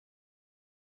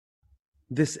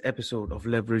This episode of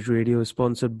Leverage Radio is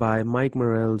sponsored by Mike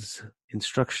Morell's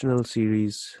instructional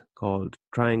series called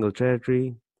Triangle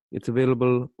Territory. It's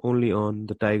available only on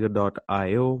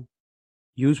thetiger.io.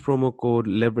 Use promo code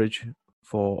LEVERAGE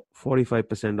for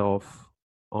 45% off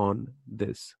on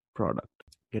this product.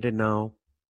 Get it now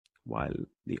while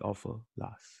the offer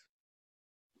lasts.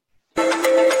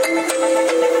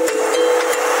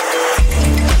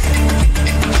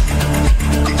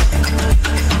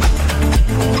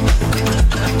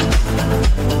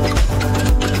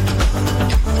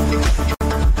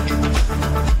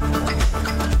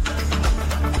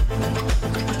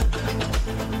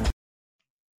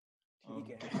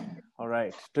 All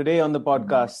right. Today on the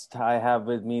podcast, I have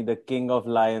with me the king of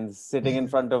lions, sitting in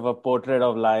front of a portrait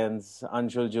of lions,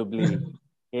 Anshul Jubli,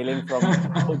 hailing from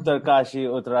Uttarkashi,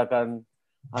 Uttarakhand.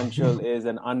 Anshul is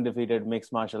an undefeated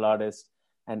mixed martial artist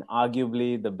and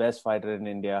arguably the best fighter in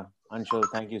India. Anshul,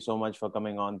 thank you so much for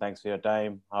coming on. Thanks for your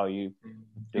time. How are you doing?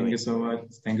 Thank you so much.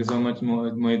 Thank you so much,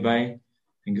 Mohit Bhai.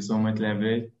 Thank you so much,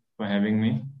 Leverage, for having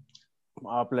me.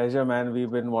 Our pleasure, man.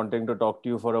 We've been wanting to talk to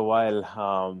you for a while.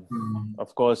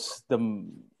 Of course, the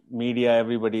media,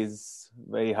 everybody's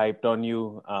very hyped on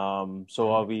you.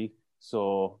 So are we.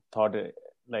 So thought,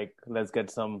 let's get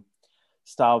some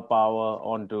star power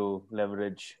onto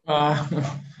Leverage.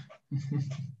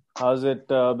 How's it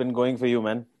been going for you,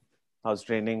 man? How's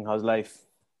training? How's life?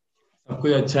 सब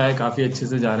कुछ अच्छा है, काफी अच्छे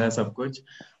से जा रहा है सब कुछ.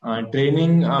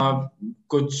 ट्रेनिंग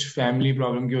कुछ फैमिली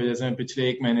प्रॉब्लम की वजह से मैं पिछले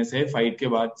 1 महीने से फाइट के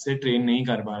बाद से ट्रेन नहीं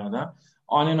कर पा रहा था.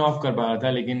 ऑन एंड ऑफ कर पा रहा था,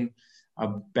 लेकिन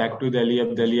अब बैक टू दिल्ली.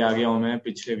 अब दिल्ली आ गया हूँ मैं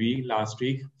पिछले वीक, लास्ट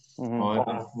वीक. और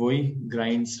अब वही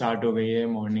ग्राइंड स्टार्ट हो गई है.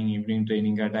 मॉर्निंग इवनिंग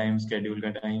ट्रेनिंग का टाइम, स्केड्यूल का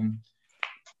टाइम,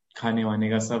 खाने वाने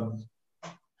का सब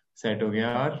सेट हो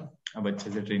गया और अब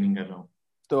अच्छे से ट्रेनिंग कर रहा हूँ.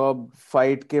 तो अब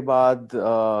फाइट के बाद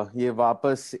ये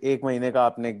वापस 1 महीने का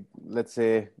आपने, let's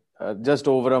say just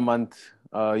over a month,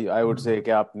 I would say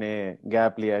कि आपने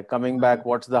गैप लिया है. Coming back,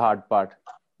 what's the hard part?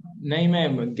 नहीं,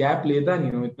 मैं गैप लेता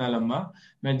नहीं हूँ इतना लंबा.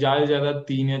 मैं ज्यादा से ज्यादा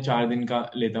 3 या 4 दिन का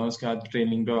लेता हूँ, उसके बाद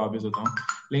ट्रेनिंग पे वापस होता हूँ.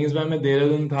 लेकिन इस बार मैं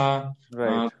देहरादून था.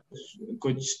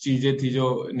 कुछ चीजें थी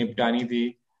जो निपटानी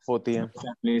थी, होती हैं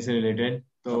फैमिली से रिलेटेड.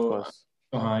 तो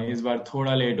हाँ, इस बार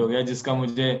थोड़ा लेट हो गया, जिसका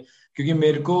मुझे, क्योंकि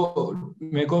मेरे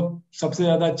को सबसे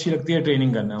ज्यादा अच्छी लगती है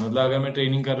ट्रेनिंग करना. मतलब अगर मैं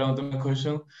ट्रेनिंग कर रहा हूँ तो मैं खुश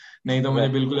हूँ, नहीं तो मुझे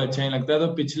बिल्कुल अच्छा नहीं लगता. तो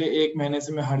पिछले 1 महीने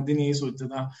से मैं हर दिन यही सोचता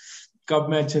था कब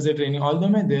मैं अच्छे से ट्रेनिंग. ऑल्दो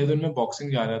मैं देहरादून में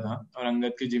बॉक्सिंग जा रहा था और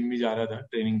अंगद के जिम भी जा रहा था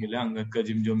ट्रेनिंग के लिए. अंगद का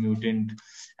जिम जो म्यूटेंट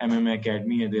MMA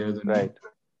एकेडमी है देहरादून में.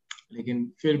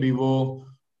 लेकिन फिर भी वो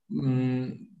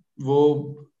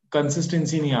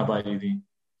कंसिस्टेंसी नहीं आ पा रही थी.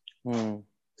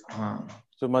 हाँ.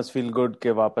 So must feel good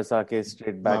के वापस आके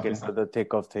straight back into the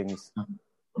thick of things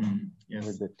yes.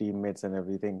 with the teammates and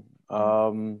everything.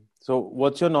 So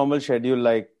what's your normal schedule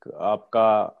like? आपका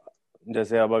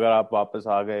जैसे अब अगर आप वापस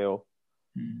आ गए हो,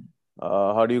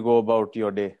 how do you go about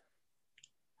your day?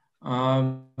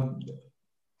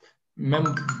 मैं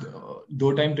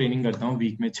 2 टाइम ट्रेनिंग करता हूँ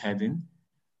वीक में, 6 दिन.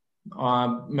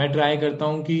 मैं ट्राई करता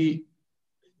हूँ कि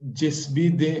जिस भी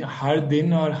दिन, हर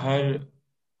दिन और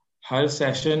हर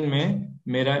सेशन में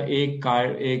मेरा एक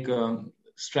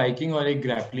स्ट्राइकिंग और एक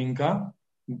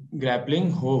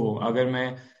ग्रैपलिंग हो. अगर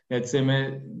मैं लेट्स से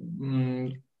मैं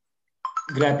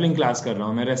ग्रैपलिंग क्लास कर रहा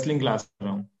हूँ, मैं रेसलिंग क्लास कर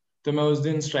रहा हूँ, तो मैं उस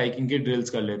दिन स्ट्राइकिंग की ड्रिल्स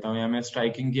कर लेता हूँ. या मैं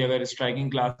अगर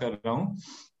स्ट्राइकिंग क्लास कर रहा हूँ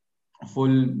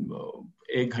फुल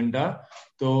 1 घंटा,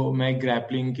 तो मैं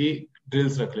ग्रैपलिंग की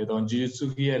ड्रिल्स रख लेता हूँ, जिजित्सु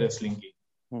की या रेसलिंग की.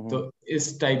 तो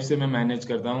इस टाइप से मैं मैनेज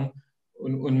करता हूँ.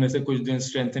 उनमें से कुछ दिन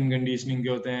स्ट्रेंथ एंड कंडीशनिंग के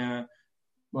होते हैं,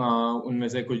 उनमें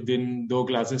से कुछ दिन 2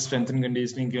 क्लासेस स्ट्रेंथ एंड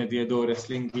कंडीशनिंग की होती है, 2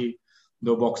 रेसलिंग की,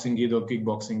 2 बॉक्सिंग की, 2 किक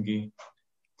बॉक्सिंग की.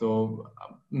 तो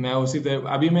मैं उसी तरह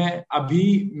अभी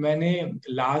मैंने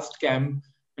लास्ट कैंप,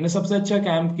 मैंने सबसे अच्छा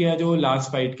कैंप किया जो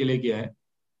लास्ट फाइट के लिए किया है.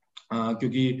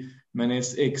 क्योंकि मैंने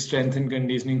एक स्ट्रेंथ एंड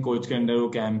कंडीशनिंग कोच के अंडर वो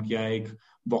कैंप किया, एक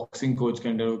बॉक्सिंग कोच के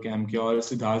अंडर वो कैंप किया, और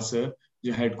सिद्धार्थ सर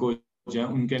जो हेड कोच है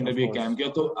उनके अंडर भी एक कैंप किया.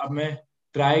 तो अब मैं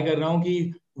ट्राई कर रहा हूँ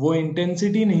कि वो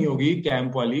इंटेंसिटी नहीं होगी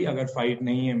कैंप वाली अगर फाइट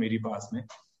नहीं है मेरी पास में.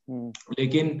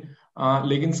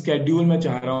 लेकिन स्केड्यूल मैं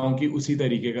चाह रहा हूँ कि उसी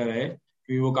तरीके का रहे,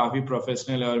 क्योंकि वो काफी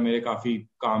प्रोफेशनल है और मेरे काफी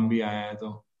काम भी आया है. तो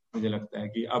मुझे लगता है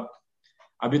कि अब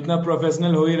इतना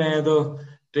प्रोफेशनल हो ही रहे हैं तो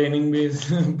ट्रेनिंग भी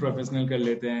प्रोफेशनल कर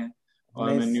लेते हैं.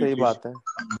 और मैं सही बात है.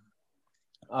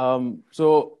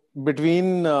 So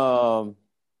between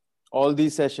all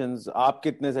these sessions, आप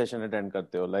कितने सेशन अटेंड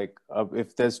करते हो? Like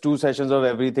if there's 2 sessions of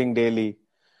everything daily,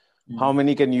 how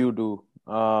many can you do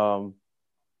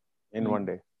in one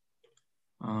day?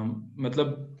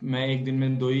 मतलब मैं एक दिन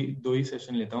में 2 ही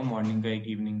सेशन लेता हूँ, मॉर्निंग का एक,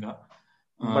 इवनिंग का.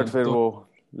 बट फिर वो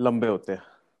लंबे होते हैं.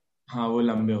 हाँ, वो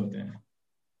लंबे होते हैं.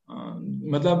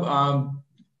 मतलब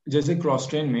जैसे क्रॉस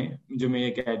ट्रेन में जो मेरी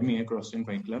एकेडमी है, cross train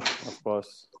fight club, of course.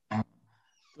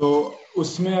 तो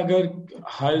उसमें अगर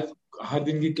हर हर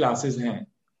दिन की क्लासेस हैं,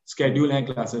 स्केड्यूल है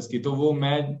क्लासेस की, तो वो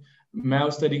मैं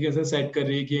उस तरीके से सेट कर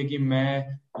रही है कि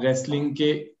मैं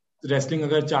रेसलिंग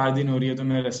अगर 4 दिन हो रही है तो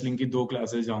मैं रेसलिंग की 2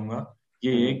 क्लासेस जाऊंगा,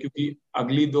 ये क्योंकि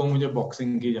अगली 2 मुझे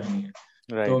बॉक्सिंग की जानी है।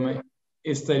 तो राइट। मैं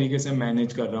इस तरीके से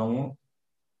मैनेज कर रहा हूँ।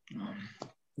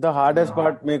 द हार्डेस्ट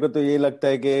पार्ट मेरे को तो ये लगता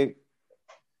है कि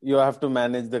you have to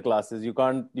manage the classes. You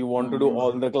want to do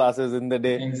all the classes in the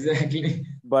day, exactly.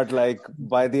 but like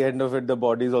by the end of it the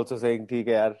body is also saying ठीक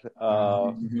है यार,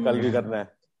 हो कल भी गया। करना है.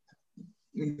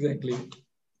 Exactly.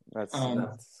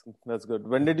 That's good.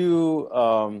 When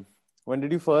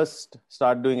did you first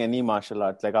start doing any martial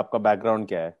arts? Like आपका background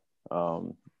क्या है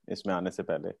इसमें आने से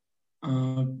पहले?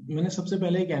 मैंने सबसे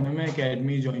पहले एक एमएमए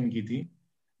एकेडमी ज्वाइन की थी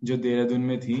जो देहरादून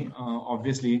में थी।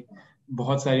 ऑब्वियसली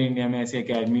बहुत सारी इंडिया में ऐसी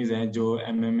एकेडमीज हैं जो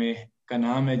एमएमए का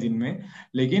नाम है जिनमें,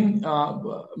 लेकिन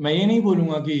मैं ये नहीं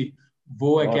बोलूंगा कि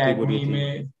वो बहुत ही बुरी एकेडमी थी.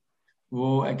 में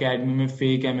वो एकेडमी में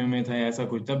फेक एमएमए था या ऐसा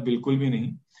कुछ था, बिल्कुल भी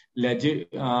नहीं। लेजिट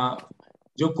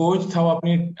जो कोच था वो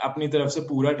अपनी अपनी तरफ से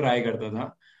पूरा ट्राई करता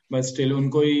था, बट स्टिल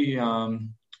उनको ही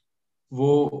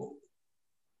वो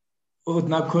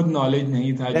उतना खुद नॉलेज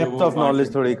नहीं था जो Depth वो of बांट knowledge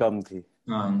सकते थोड़ी थे। कम थी.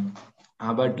 हाँ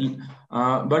हाँ,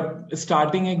 बट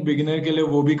स्टार्टिंग एक बिगिनर के लिए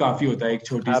वो भी काफी होता है, एक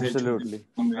छोटे Absolutely,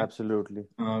 में। absolutely.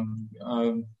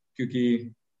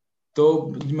 क्योंकि तो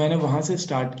मैंने वहां से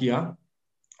स्टार्ट किया।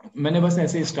 मैंने बस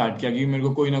ऐसे ही स्टार्ट किया कि मेरे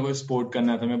को कोई ना कोई स्पोर्ट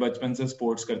करना था, मैं बचपन से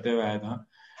स्पोर्ट्स करते हुए आया था।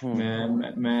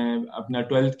 हम्म. मैं अपना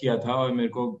 12th किया था और मेरे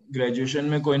को ग्रेजुएशन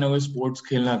में कोई ना कोई स्पोर्ट्स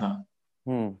खेलना था।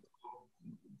 हम्म.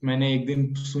 मैंने एक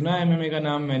दिन सुना एमएमए का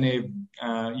नाम, मैंने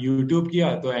यूट्यूब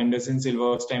किया तो एंडरसन सिल्वा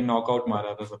उस टाइम नॉकआउट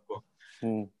मारा था सबको।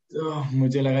 हम्म. तो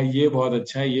मुझे लगा ये बहुत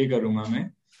अच्छा है, ये करूंगा मैं।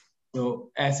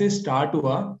 तो ऐसे स्टार्ट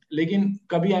हुआ, लेकिन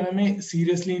कभी एमएमए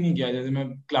सीरियसली नहीं किया। जैसे मैं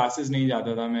क्लासेस नहीं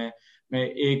जाता था, मैं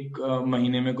एक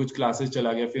महीने में कुछ क्लासेस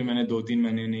चला गया, फिर मैंने 2-3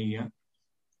 महीने नहीं किया।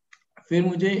 फिर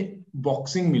मुझे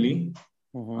बॉक्सिंग मिली।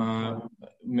 हम्म. अ,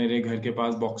 मेरे घर के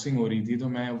पास बॉक्सिंग हो रही थी तो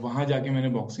मैं वहां जाके मैंने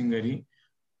बॉक्सिंग करी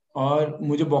और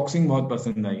मुझे बॉक्सिंग बहुत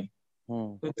पसंद आई।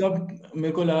 हम्म. तो तब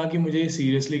मेरे को लगा कि मुझे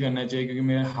सीरियसली करना चाहिए, क्योंकि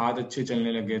मेरे हाथ अच्छे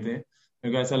चलने लग गए थे।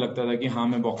 मेरे को ऐसा लगता था कि हाँ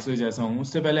मैं बॉक्सर जैसा हूँ।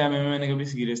 उससे पहले एमएमए मैंने कभी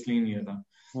सीरियसली नहीं लिया था,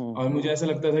 हम्म. और मुझे ऐसा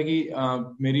लगता था कि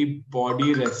मेरी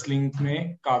बॉडी रेसलिंग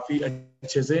में काफी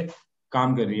अच्छे से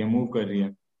काम कर रही है, मूव कर रही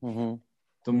है। हम्म.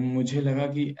 तो मुझे लगा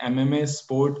कि एमएमए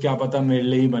स्पोर्ट क्या पता मेरे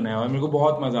लिए ही बना है, और मेरे को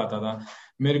बहुत मजा आता था।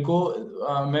 मेरे को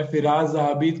मैं फिराज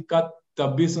ज़हाबी का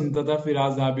तब भी सुनता था,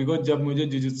 फिराज ज़हाबी को, जब मुझे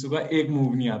जुजुत्सु का एक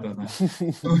मूव नहीं आता था।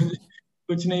 तो मुझे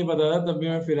कुछ नहीं पता था, तब भी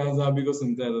मैं फिराज ज़हाबी को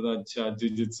सुनता रहता था, अच्छा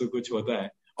जुजुत्सु कुछ होता है।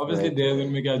 Obviously Right.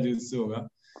 देहरादून में क्या जुजुत्सु होगा।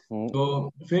 हम्म.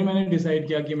 तो फिर मैंने डिसाइड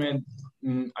किया कि मैं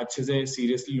अच्छे से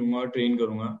सीरियसली लूंगा और ट्रेन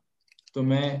करूंगा। तो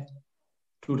मैं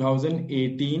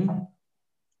 2018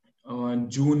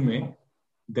 जून में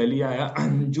दिल्ली आया।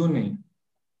 जून नहीं,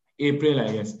 अप्रैल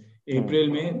आई गेस, हम्म. अप्रैल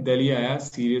में दिल्ली आया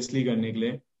सीरियसली करने के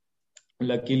लिए।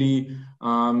 लकीली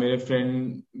मेरे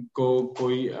फ्रेंड को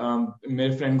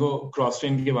मेरे फ्रेंड को क्रॉस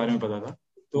ट्रेन के बारे में पता था,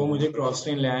 तो वो हम्म. मुझे क्रॉस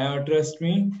ट्रेन ले आया, और ट्रस्ट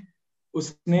मी,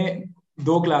 उसने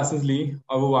 2 क्लासेस ली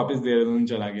और वो वापस देहरादून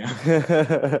चला गया।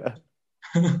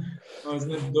 और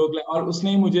उसने और उसने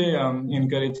ही मुझे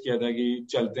इनकरेज किया था कि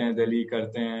चलते हैं दिल्ली,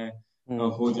 करते हैं, हम्म.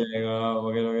 हो जाएगा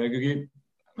वगैरह वगैरह, क्योंकि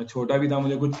मैं छोटा भी था,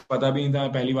 मुझे कुछ पता भी नहीं था,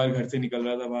 मैं पहली बार घर से निकल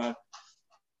रहा था बाहर।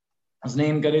 उसने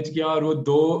इनकरेज किया और वो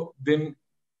 2 दिन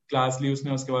क्लास ली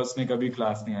उसने, उसके बाद उसने कभी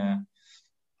क्लास नहीं आया,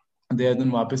 देहरादून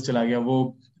वापस चला गया।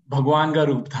 वो भगवान का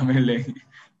रूप था मेरे लिए,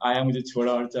 आया, मुझे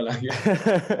छोड़ा और चला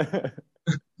गया।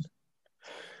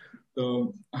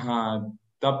 तो हाँ,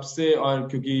 तब से, और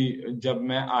क्योंकि जब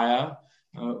मैं आया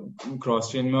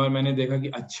क्रॉस ट्रेन में और मैंने देखा कि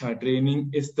अच्छा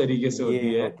ट्रेनिंग इस तरीके से होती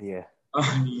ये है। होती है.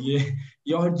 ये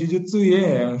ये और जुजुत्सु ये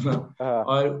है। हाँ.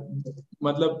 और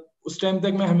मतलब उस टाइम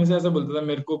तक मैं हमेशा ऐसा बोलता था,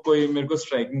 मेरे को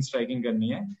स्ट्राइकिंग स्ट्राइकिंग करनी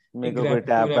है, मेरे एक को कोई ग्रैपलिंग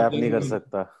टैप वैप नहीं कर ग्रैपलिंग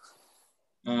सकता.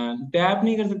 टैप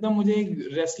नहीं कर सकता। मुझे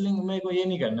रेसलिंग में को ये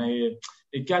नहीं करना,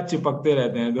 ये क्या चिपकते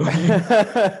रहते हैं दो ये।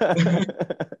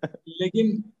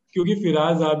 लेकिन क्योंकि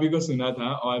फिराज जाबी को सुना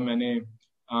था, और मैंने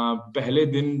पहले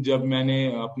दिन जब मैंने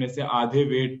अपने से आधे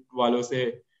वेट वालों से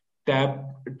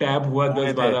टैप टैप हुआ आए दस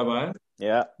थे. बारह बार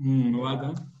या. हुआ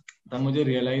था, तब मुझे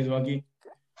रियलाइज हुआ कि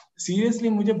सीरियसली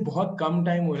मुझे बहुत कम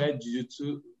टाइम हो रहा है जुजुत्सु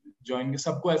ज्वाइन।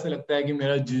 सबको ऐसा लगता है कि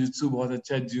मेरा जुजुत्सु बहुत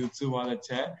अच्छा है, जुजुत्सु बहुत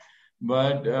अच्छा है,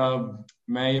 बट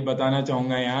मैं ये बताना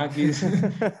चाहूंगा यहाँ कि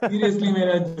सीरियसली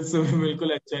मेरा जुजुत्सु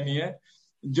बिल्कुल अच्छा नहीं है।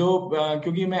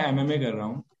 क्योंकि मैं एमएमए कर रहा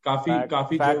हूँ काफी फैक्ट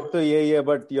काफी जो। फैक्ट तो यही है,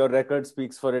 but your record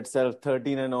speaks for itself.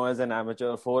 13-0 as an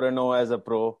amateur, 4-0 as a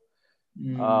pro.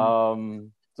 Hmm, um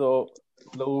तो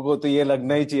लोगों को तो ये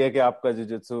लगना ही चाहिए कि आपका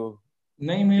जुजुत्सु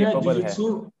नहीं, केपेबल है।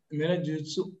 मेरा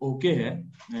जुजुत्सु ओके है,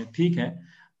 ठीक है,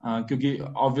 क्योंकि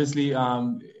ऑब्वियसली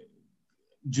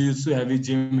जुजुत्सु हैवी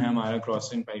जिम है हमारा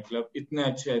क्रॉसफिट फाइट क्लब, इतने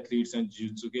अच्छे एथलीट्स हैं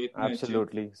जुजुत्सु के, इतने अच्छे,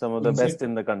 एब्सोल्युटली सम ऑफ द उनसे बेस्ट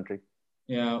इन द कंट्री।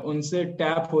 या उनसे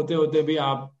टैप होते होते भी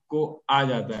आपको आ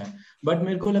जाता है। बट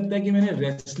मेरे को लगता है कि मैंने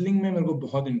रेसलिंग में मेरे को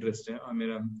बहुत इंटरेस्ट है, और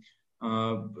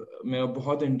मेरा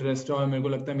बहुत इंटरेस्ट है, और मेरे को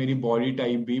लगता है मेरी बॉडी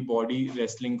टाइप भी, बॉडी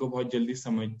रेसलिंग को बहुत जल्दी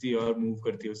समझती है और मूव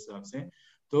करती है उस हिसाब से।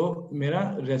 तो मेरा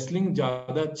रेसलिंग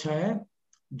ज्यादा अच्छा है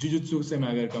जुजुत्सु से, मैं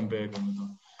अगर कंपेयर करूँ तो।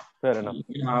 Fair enough.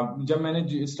 लेकिन हाँ, जब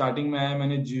मैंने स्टार्टिंग में आया,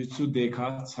 मैंने जुजुत्सु देखा,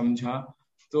 समझा,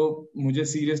 तो मुझे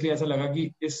सीरियसली ऐसा लगा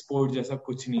कि इस स्पोर्ट जैसा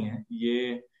कुछ नहीं है,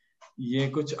 ये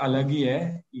कुछ अलग ही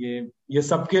है, ये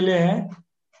सबके लिए है,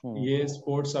 ये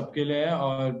स्पोर्ट सबके लिए है,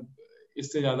 और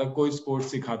इससे ज्यादा कोई स्पोर्ट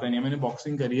सिखाता नहीं है। मैंने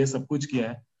बॉक्सिंग करी है, सब कुछ किया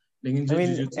है, लेकिन I जो mean,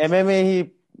 jujutsu, MMA he,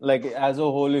 like as a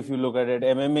whole, if you look at it,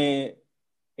 MMA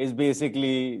is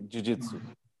basically jiu-jitsu,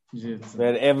 jujutsu,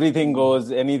 where everything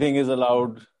goes, anything is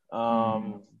allowed. Um,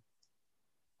 हम्म,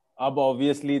 अब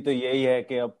ऑब्वियसली तो यही है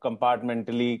कि अब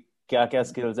कंपार्टमेंटली क्या क्या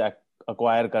स्किल्स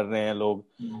अक्वायर कर रहे हैं लोग,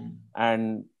 hmm,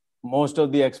 and most of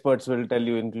the experts will tell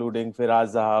you, including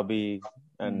Firas Zahabi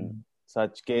and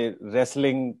such, के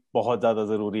रेसलिंग बहुत ज्यादा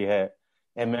जरूरी है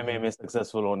एमएमए में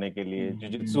सक्सेसफुल होने के लिए।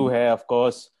 जिजित्सु है of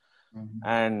course,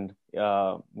 and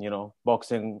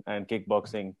boxing and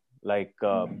kickboxing, like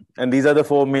and these are the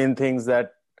four main things that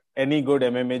any good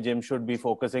MMA gym should be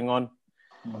focusing on.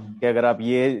 कि अगर आप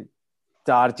ये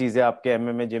चार चीजें आपके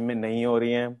एमएमए जिम में नहीं हो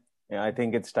रही हैं, I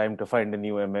think it's time to find a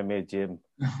new MMA gym,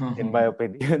 in my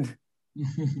opinion.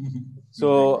 So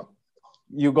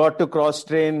you got to cross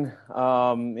train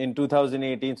in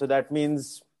 2018, so that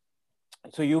means,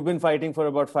 so you've been fighting for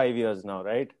about 5 years now,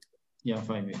 right? Yeah,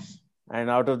 5 years. And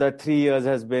out of that, 3 years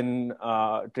has been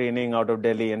training out of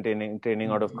Delhi and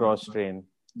training out of cross train.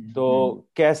 तो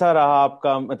कैसा रहा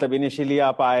आपका, मतलब initially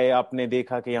आप आए, आपने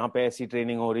देखा कि यहाँ पे ऐसी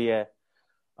ट्रेनिंग हो रही है,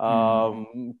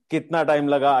 कितना टाइम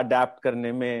लगा अडेप्ट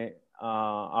करने में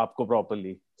आपको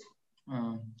प्रॉपरली?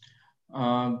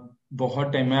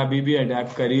 बहुत टाइम, मैं अभी भी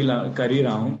अडेप्ट कर ही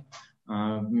रहा हूँ।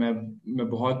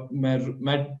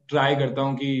 मैं ट्राई करता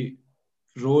हूँ कि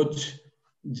रोज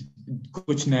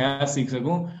कुछ नया सीख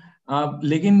सकूं।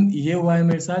 लेकिन ये हुआ है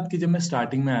मेरे साथ कि जब मैं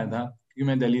स्टार्टिंग में आया था, क्योंकि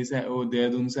मैं दिल्ली से, वो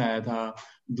देहरादून से आया था,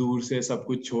 दूर से सब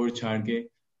कुछ छोड़ छाड़ के,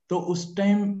 तो उस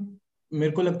टाइम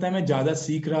मेरे को लगता है मैं ज्यादा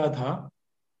सीख रहा था,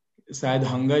 शायद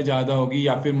हंगर ज्यादा होगी,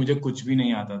 या फिर मुझे कुछ भी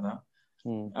नहीं आता था।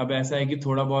 अब ऐसा है कि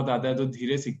थोड़ा बहुत आता है तो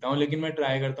धीरे सीखता हूँ, लेकिन मैं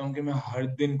ट्राई करता हूँ कि मैं हर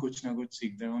दिन कुछ ना कुछ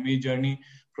सीखता हूँ। मेरी जर्नी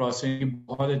क्रॉसिंग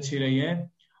बहुत अच्छी रही है।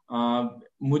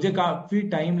 मुझे काफी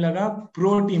टाइम लगा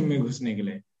प्रो टीम में घुसने के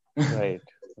लिए। Right,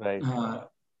 right. हाँ,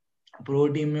 प्रो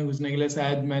टीम में घुसने के लिए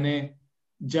शायद मैंने,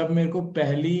 जब मेरे को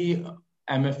पहली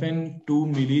MFN 2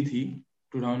 मिली थी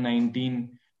 2019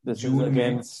 This is जून में,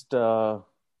 against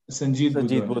संजीत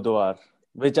Sanjeet बुधवार। Budwar,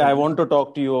 which I want to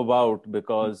talk to you about,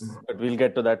 because but we'll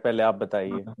get to that. पहले आप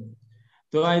बताइए।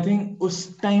 तो आई थिंक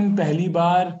उस टाइम पहली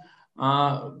बार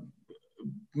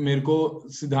मेरे को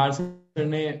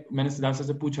मैंने सिद्धार्थ सर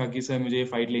से पूछा कि सर मुझे ये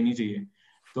फाइट लेनी चाहिए,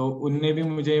 तो उनने भी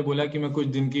मुझे बोला कि मैं कुछ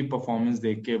दिन की परफॉर्मेंस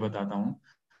देख के बताता हूँ।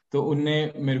 तो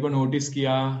उनने मेरे को नोटिस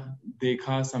किया,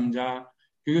 देखा, समझा,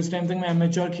 क्योंकि उस टाइम तक मैं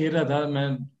एमेच्योर खेल रहा था,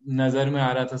 मैं नजर में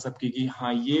आ रहा था सबकी कि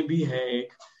हाँ ये भी है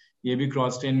एक, ये भी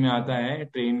क्रॉस ट्रेन में आता है,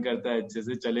 ट्रेन करता है अच्छे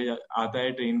से, आता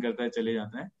है, ट्रेन करता है, चले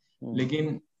जाता है,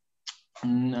 लेकिन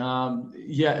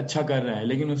ये अच्छा कर रहा है।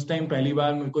 लेकिन उस टाइम पहली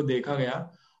बार मेरे को देखा गया,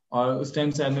 और उस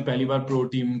टाइम शायद मैं पहली बार प्रो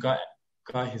टीम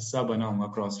का हिस्सा बना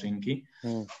हूँ क्रॉस ट्रेन की।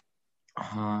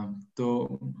 हाँ,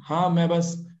 तो हाँ, मैं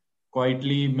बस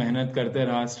क्वाइटली मेहनत करते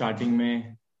रहा स्टार्टिंग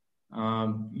में,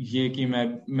 ये कि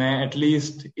मैं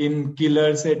एटलीस्ट इन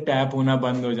किलर से टैप होना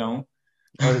बंद हो जाऊं,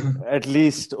 और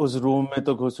एटलीस्ट उस रूम में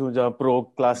तो घुसूं जहाँ प्रो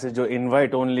क्लासेस जो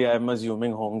invite only I am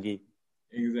assuming होंगी।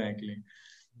 एग्जैक्टली।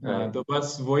 राइट। तो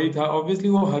बस वही था। ऑब्वियसली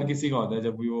वो हर किसी का होता है,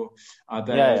 जब भी वो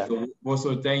आता या है तो वो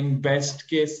सोचता है इन बेस्ट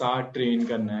के साथ ट्रेन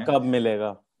करना है, कब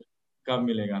मिलेगा। कब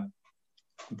मिलेगा।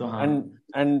 तो हाँ,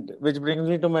 and which brings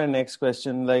me to my next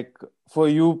question, like for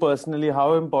you personally, how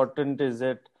important is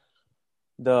it,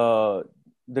 the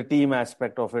the team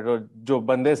aspect of it, और जो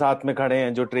बंदे साथ में खड़े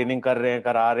हैं, जो ट्रेनिंग कर रहे हैं,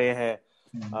 करा रहे हैं,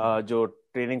 जो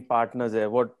ट्रेनिंग पार्टनर्स है,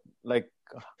 what, like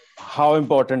how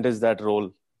important is that role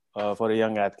for a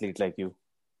young athlete like you?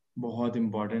 बहुत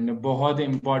इम्पोर्टेंट है, बहुत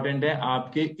इम्पोर्टेंट है।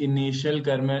 आपके इनिशियल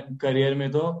करियर में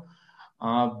तो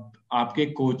आपके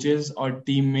कोचेस और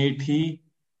टीममेट ही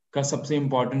का सबसे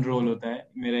इम्पोर्टेंट रोल होता है,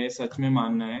 मेरा ये सच में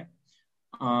मानना है।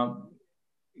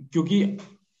 क्योंकि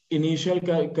इनिशियल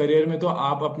करियर में तो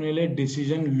आप अपने लिए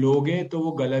डिसीजन लोगे तो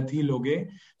वो गलत ही लोगे,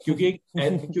 क्योंकि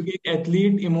एक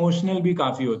एथलीट इमोशनल भी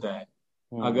काफी होता है।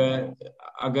 अगर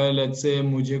अगर लेट्स से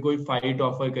मुझे कोई फाइट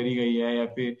ऑफर करी गई है या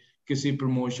फिर किसी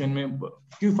प्रमोशन में,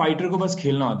 क्योंकि फाइटर को बस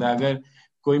खेलना होता है, अगर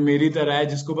कोई मेरी तरह है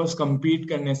जिसको बस compete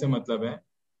करने से मतलब है,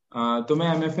 तो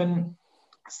मैं MFN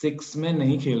 6 में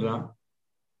नहीं खेल रहा।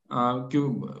 क्यों,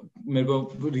 मेरे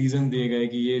को रीजन दिए गए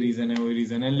कि ये रीजन है वो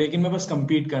रीजन है, लेकिन मैं बस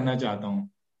compete करना चाहता हूँ।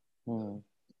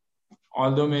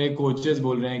 ऑल्दो मेरे कोचेस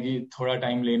बोल रहे हैं कि थोड़ा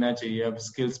टाइम लेना चाहिए, अब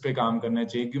स्किल्स पे काम करना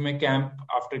चाहिए, क्योंकि मैं कैंप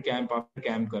आफ्टर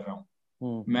कैंप कर रहा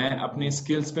हूँ, मैं अपने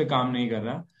स्किल्स पे काम नहीं कर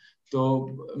रहा।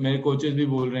 तो मेरे कोचेस भी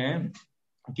बोल रहे हैं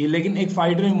कि लेकिन एक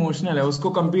फाइटर इमोशनल है, उसको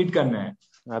compete करना है,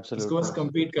 उसको बस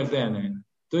compete करते रहना है।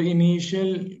 तो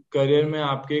इनिशियल करियर में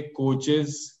आपके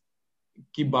कोचेस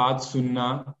की बात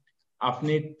सुनना,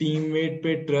 अपने टीममेट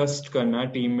पे ट्रस्ट करना,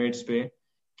 टीममेट्स पे,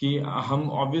 कि हम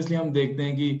ऑब्वियसली हम देखते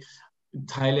हैं कि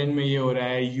थाईलैंड में ये हो रहा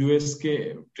है,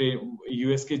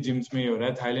 यूएस के जिम्स में ये हो रहा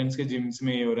है, थाईलैंड के जिम्स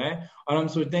में ये हो रहा है, और हम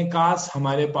सोचते हैं काश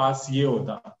हमारे पास ये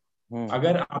होता।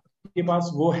 अगर आपके पास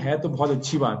वो है तो बहुत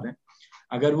अच्छी बात है,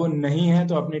 अगर वो नहीं है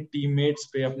तो अपने टीममेट्स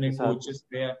पे, अपने कोचेस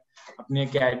पे, अपने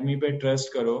एकेडमी पे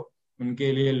ट्रस्ट करो,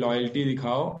 उनके लिए लॉयल्टी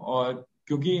दिखाओ। और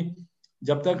क्योंकि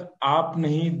जब तक आप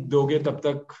नहीं दोगे तब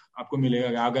तक आपको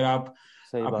मिलेगा, अगर आप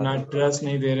अपना ट्रस्ट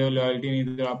नहीं दे रहे हो, लॉयल्टी नहीं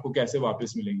दे रहे हो, आपको कैसे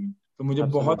वापस मिलेगी। तो मुझे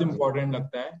बहुत इंपॉर्टेंट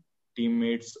लगता है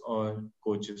टीममेट्स और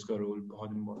कोचेस का रोल,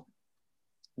 बहुत important.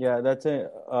 Yeah, that's a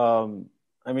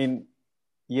I mean,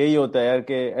 यही होता है यार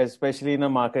कि especially in a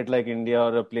market like India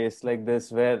or a place like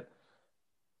this where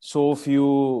so few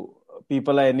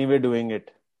people are anyway doing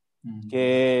it,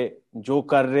 कि जो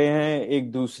कर रहे हैं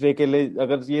एक दूसरे के लिए,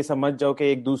 अगर ये समझ जाओ कि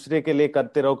एक दूसरे के लिए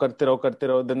करते रहो करते रहो करते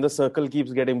रहो, then the circle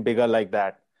keeps getting bigger like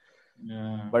that.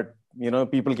 But you know,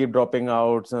 people keep dropping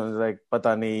out, so it's like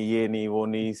पता नहीं, ये नहीं, वो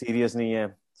नहीं, serious नहीं है.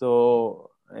 So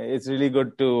it's really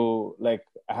good to like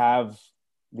have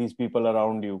these people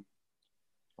around you.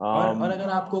 और अगर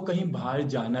आपको कहीं बाहर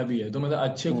जाना भी है तो मतलब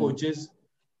अच्छे कोचेस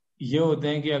ये होते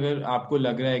हैं कि अगर आपको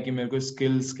लग रहा है कि मेरे को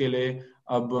स्किल्स के लिए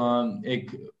अब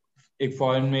एक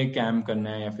फॉरेन में एक कैंप करना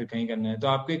है या फिर कहीं करना है, तो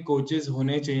आपके कोचेस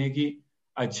होने चाहिए कि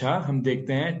अच्छा हम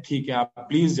देखते हैं, ठीक है आप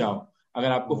प्लीज जाओ,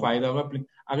 अगर आपको फायदा होगा।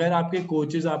 अगर आपके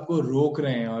कोचेस आपको रोक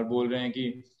रहे हैं और बोल रहे हैं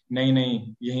कि नहीं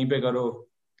नहीं यहीं पे करो,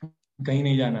 कहीं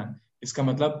नहीं जाना, इसका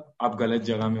मतलब आप गलत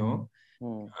जगह में हो।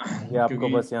 ये आपको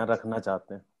क्योंकि बस यहाँ रखना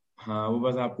चाहते हैं। हाँ, वो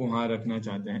बस आपको वहां रखना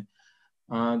चाहते हैं।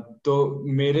 तो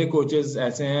मेरे कोचेस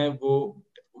ऐसे हैं, वो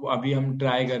अभी हम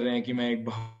ट्राई कर रहे हैं कि मैं एक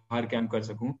बाहर कैंप कर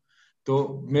सकूं,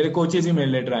 तो मेरे कोचेस ही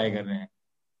मेरे लिए ट्राई कर रहे हैं।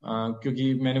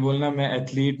 क्योंकि मैंने बोलना मैं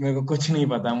एथलीट, मेरे को कुछ नहीं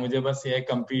पता, मुझे बस ये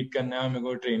compete करना है और मेरे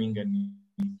को ट्रेनिंग करनी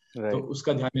है। तो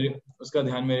उसका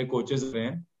ध्यान मेरे कोचेस रहे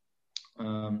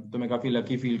हैं। तो मैं काफी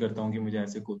लकी फील करता हूँ कि मुझे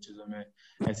ऐसे कोचेस और मैं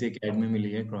ऐसे एकेडमी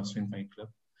मिली है, क्रॉसफिट फाइट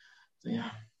क्लब। तो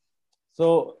या So,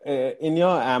 in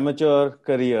your amateur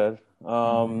career,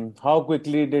 how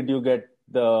quickly did you get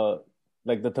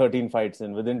the 13 fights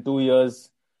in within 2 years?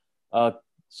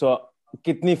 So,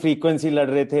 कितनी frequency लड़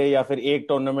रहे थे, या फिर एक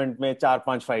टूर्नामेंट में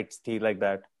 4-5 फाइट्स थी, like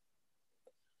that?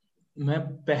 मैं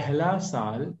पहला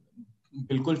साल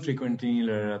बिल्कुल फ्रिक्वेंटली नहीं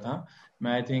लड़ रहा था।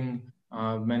 मैं आई थिंक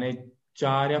मैंने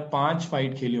 4 या 5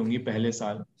 फाइट खेली होंगी पहले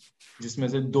साल, जिसमें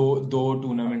से दो दो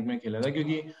टूर्नामेंट में खेला था,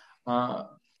 क्योंकि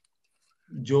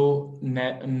जो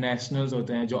नेशनल्स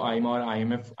होते हैं, जो आईमा और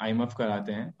आईएमएफ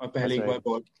कराते हैं, और पहले एक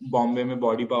बार बॉम्बे में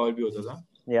बॉडी पावर भी होता था,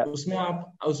 तो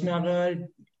उसमें अगर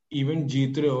इवेंट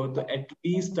जीत रहे हो तो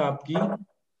एटलीस्ट आपकी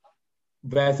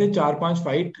वैसे 4-5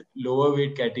 फाइट लोअर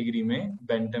वेट कैटेगरी में,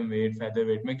 बैंटम वेट, फेदर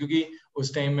वेट में, क्योंकि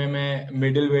उस टाइम में मैं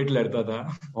मिडिल वेट लड़ता था।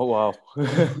 Oh wow.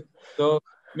 तो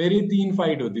मेरी 3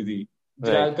 फाइट होती थी।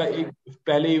 का एक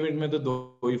पहले इवेंट में तो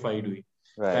 2 ही फाइट हुई,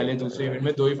 पहले दूसरे इवेंट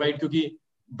में 2 ही फाइट, क्योंकि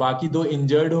बाकी 2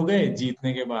 इंजर्ड हो गए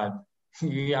जीतने के बाद,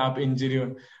 क्योंकि आप इंजरी हो,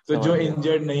 तो जो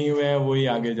इंजर्ड नहीं हुए हैं वो ही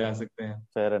आगे जा सकते हैं।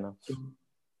 Fair enough.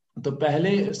 तो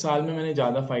पहले साल में मैंने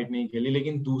ज्यादा फाइट नहीं खेली,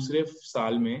 लेकिन दूसरे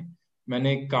साल में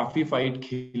मैंने काफी फाइट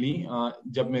खेली,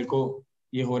 जब मेरे को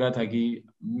ये हो रहा था कि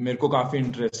मेरे को काफी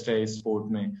इंटरेस्ट है इस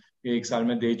स्पोर्ट में, एक साल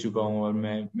में दे चुका हूँ और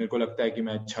मेरे को लगता है कि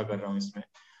मैं अच्छा कर रहा हूँ इसमें।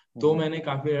 तो मैंने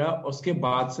काफी लड़ा, उसके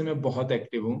बाद से मैं बहुत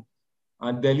एक्टिव हूँ।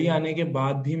 दिल्ली आने के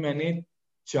बाद भी मैंने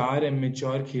 4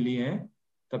 एमेच्योर खेली हैं।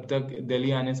 तब तक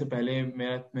दिल्ली आने से पहले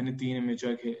मैंने 3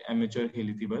 एमेच्योर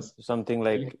खेली थी बस। Something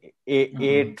like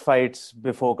 8 fights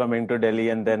before coming to Delhi,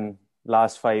 and then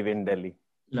last 5 in Delhi.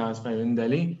 Last 5 in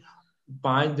Delhi,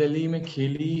 5 Delhi में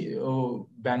खेली।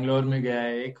 बैंगलोर में गया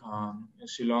है एक,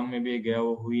 शिलोंग में भी एक गया,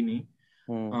 वो हुई नहीं।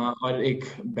 और एक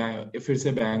फिर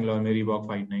से बैंगलोर में रीबॉक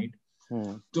फाइट नाइट।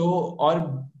 तो और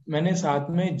मैंने साथ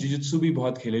में जुजुत्सु भी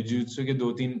बहुत खेले, जुजुत्सु के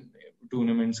 2-3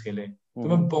 टूर्नामेंट्स खेले, तो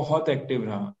मैं बहुत एक्टिव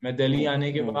रहा। मैं दिल्ली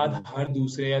आने के बाद हर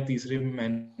दूसरे या तीसरे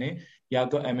महीने या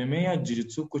तो एमएमए या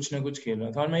जिजित्सु कुछ ना कुछ खेल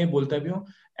रहा था। और मैं ये बोलता भी हूँ,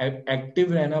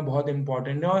 एक्टिव रहना बहुत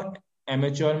इंपॉर्टेंट है, और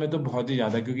एमेच्योर में तो बहुत ही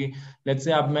ज्यादा, क्योंकि लेट्स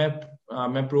से अब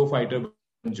मैं प्रो फाइटर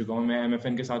बन चुका हूँ, मैं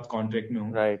एमएफएन के साथ कॉन्ट्रैक्ट में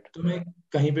हूँ, तो मैं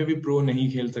कहीं पे भी प्रो नहीं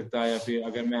खेल सकता, या फिर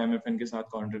अगर मैं एमएफएन के साथ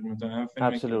कॉन्ट्रैक्ट में हूँ तो एमएफएन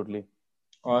में खेलता हूँ।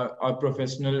 और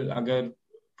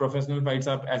प्रोफेशनल फाइट्स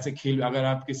आप ऐसे खेल, अगर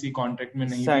आप किसी कॉन्ट्रैक्ट में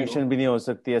नहीं भी हो, सैंक्शन भी नहीं हो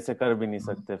सकती, ऐसे कर भी नहीं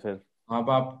सकते फिर।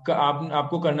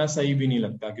 आपको करना सही भी नहीं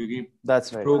लगता, क्योंकि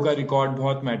That's right. प्रो का रिकॉर्ड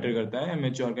बहुत मैटर करता है,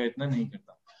 एमेच्योर का इतना नहीं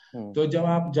करता। तो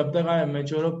जब तक आप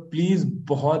एमेच्योर हो, प्लीज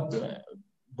बहुत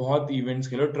बहुत इवेंट्स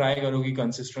खेलो, ट्राई करो कि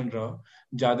कंसिस्टेंट रहो,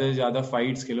 ज्यादा से ज्यादा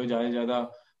फाइट्स खेलो, ज्यादा से ज्यादा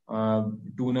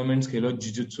टूर्नामेंट्स खेलो,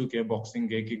 जिजुत्सु के, बॉक्सिंग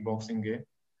के, किक बॉक्सिंग के।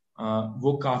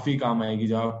 वो काफी काम आएगी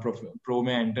जब आप प्रो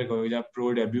में एंटर करोगे, जब आप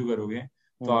प्रो डेब्यू करोगे,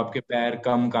 तो आपके पैर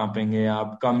कम कांपेंगे,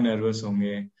 आप कम नर्वस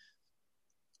होंगे।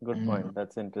 Good point,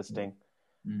 that's interesting.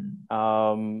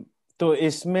 तो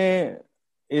इसमें,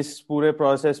 इस पूरे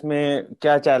प्रोसेस में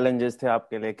क्या चैलेंजेस थे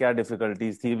आपके लिए, क्या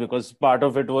डिफिकल्टीज थी? Because part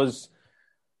of it was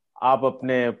आप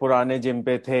अपने पुराने जिम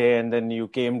पे थे and then you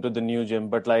came to the new gym,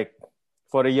 but like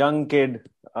for a young kid,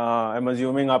 I am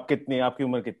assuming आपकी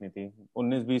उम्र कितनी थी?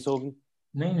 19-20 होगी?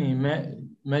 नहीं,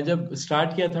 मैं जब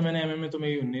स्टार्ट किया था मैंने एमएमए, तो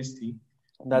मेरी 19 थी।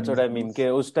 That's what I mean. के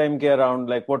उस टाइम के around,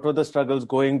 like, what were the struggles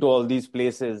going to all these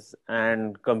places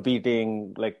and competing?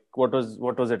 Like, what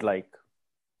was it like?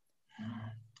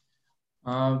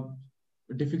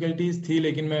 Difficulties थी,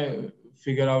 लेकिन मैं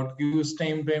फिगर आउट कि उस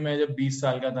टाइम पे मैं जब 20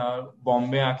 साल का था,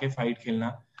 बॉम्बे आके फाइट खेलना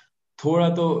थोड़ा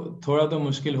तो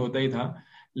मुश्किल होता ही था,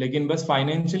 लेकिन बस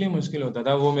फाइनेंशियली मुश्किल होता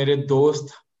था। वो मेरे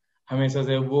दोस्त हमेशा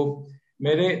से, वो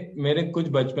मेरे मेरे कुछ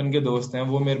बचपन के दोस्त हैं,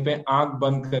 वो मेरे पे आंख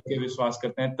बंद करके विश्वास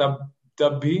करते हैं,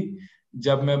 तब भी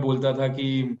जब मैं बोलता था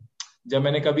कि, जब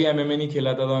मैंने कभी एमएमए नहीं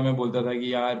खेला था, तो मैं बोलता था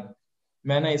कि यार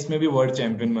मैं ना इसमें भी वर्ल्ड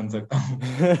चैंपियन बन सकता हूँ।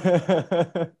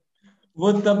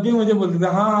 वो तब भी मुझे बोलते थे,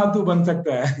 हाँ हाँ तू बन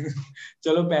सकता है।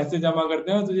 चलो पैसे जमा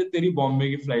करते हैं और तुझे तेरी बॉम्बे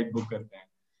की फ्लाइट बुक करते हैं।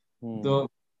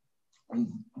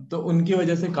 तो उनकी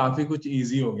वजह से काफी कुछ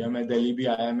इजी हो गया। मैं दिल्ली भी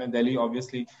आया, मैं दिल्ली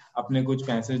ऑब्वियसली अपने कुछ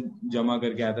पैसे जमा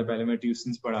करके आया था, पहले मैं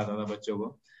ट्यूशंस पढ़ाता था बच्चों को,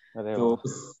 अरे तो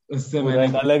वाह, उससे पूरा मैंने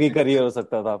एक अलग ही करियर हो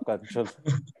सकता था आपका अंशुल।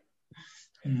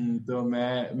 तो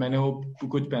मैंने वो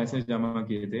कुछ पैसे जमा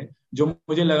किए थे, जो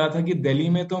मुझे लगा था कि दिल्ली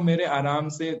में तो मेरे आराम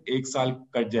से 1 साल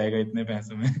कट जाएगा इतने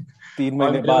पैसों में। 3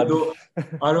 महीने बाद।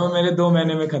 और वो मेरे 2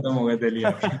 महीने में खत्म हो गए दिल्ली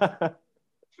आके।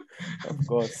 Of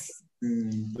course.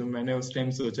 तो मैंने उस टाइम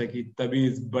सोचा कि तभी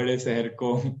इस बड़े शहर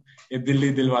को, ये दिल्ली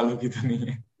दिल वालों की तो नहीं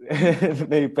है।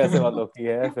 नहीं, पैसे वालों की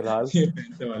है फिलहाल। ये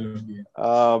पैसे वालों की है।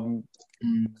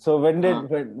 So when हाँ,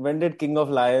 did when did King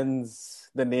of Lions,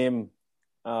 the name,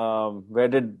 where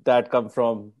did that come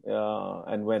from,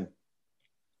 and when?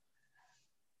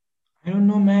 I don't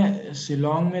know, मैं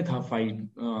शिलोंग में था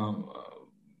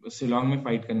शिलोंग में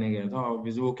फाइट करने गया था,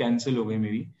 ऑब्वियसली वो कैंसिल हो गई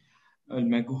मेरी,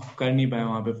 मैं कर नहीं पाया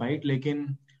वहां पे फाइट।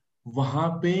 लेकिन वहां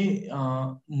पे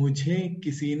मुझे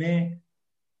किसी ने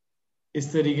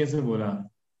इस तरीके से बोला,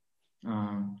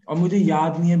 और मुझे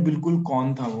याद नहीं है बिल्कुल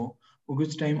कौन था वो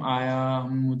कुछ टाइम आया,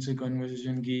 हम मुझसे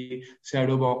कन्वर्सेशन की,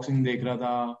 शैडो बॉक्सिंग देख रहा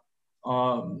था,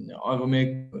 और वो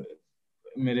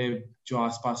मेरे जो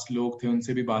आसपास लोग थे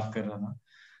उनसे भी बात कर रहा था।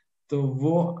 तो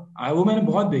वो मैंने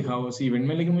बहुत देखा उस इवेंट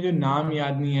में, लेकिन मुझे नाम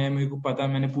याद नहीं है, मेरे को पता,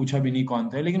 मैंने पूछा भी नहीं कौन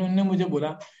था, लेकिन उन्होंने मुझे बोला,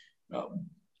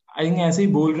 आई थिंक ऐसे ही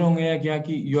बोल रहे होंगे या क्या,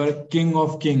 कि you are king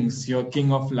of kings, you are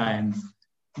king of lions.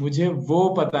 मुझे वो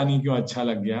पता नहीं क्यों अच्छा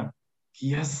लग गया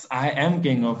कि yes I am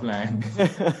king of lions.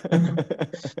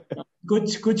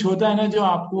 कुछ कुछ होता है ना, जो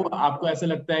आपको आपको ऐसा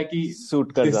लगता है कि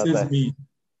सूट कर दिस जाता इज है। मी,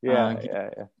 Yeah, कि yeah,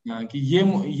 yeah. कि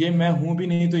ये मैं हूं भी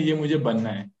नहीं, तो ये मुझे बनना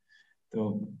है। तो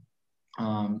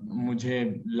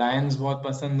मुझे लायंस बहुत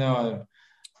पसंद है, और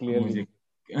Clearly. मुझे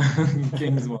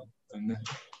किंग्स बहुत पसंद है।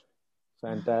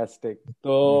 Fantastic.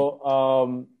 So,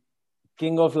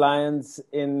 King of Lions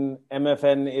in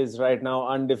MFN is right now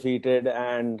undefeated,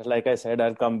 and like I said,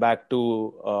 I'll come back to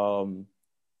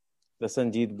the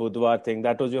Sanjeet Budwar thing.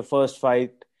 That was your first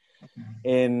fight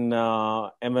in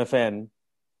MFN,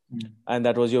 and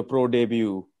that was your pro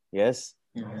debut. Yes.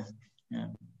 Yeah.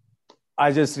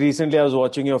 I just recently I was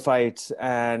watching your fights,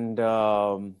 and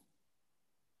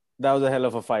that was a hell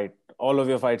of a fight. All of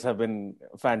your fights have been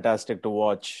fantastic to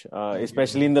watch,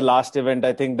 especially in the last event.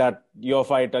 I think that your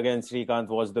fight against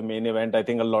Srikanth was the main event. I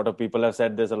think a lot of people have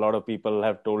said this. A lot of people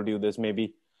have told you this. Maybe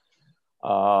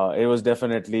it was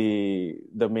definitely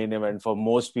the main event for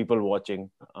most people watching.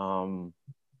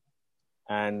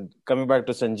 And coming back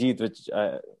to Sanjeet, which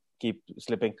I keep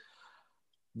slipping.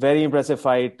 Very impressive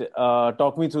fight.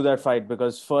 Talk me through that fight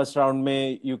because first round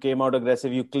में you came out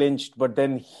aggressive, you clinched, but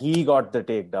then he got the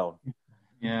takedown.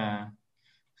 Yeah.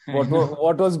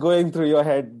 What was going through your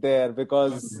head there?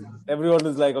 Because everyone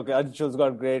is like, okay, Anshul's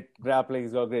got great grappling,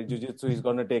 he's got great jiu-jitsu, he's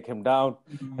going to take him down.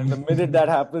 And the minute that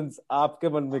happens, आपके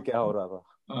मन में क्या हो रहा था?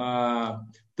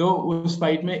 तो उस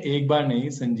fight में एक बार नहीं,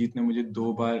 संजीत ने मुझे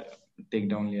 2 बार टेक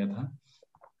डाउन लिया था.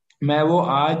 मैं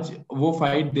आज वो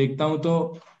फाइट देखता हूं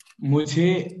तो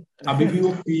मुझे अभी भी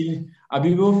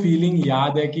वो फीलिंग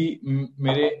याद है कि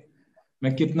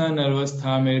मैं कितना नर्वस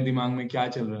था, मेरे दिमाग में क्या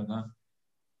चल रहा था.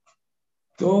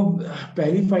 तो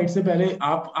पहली फाइट से पहले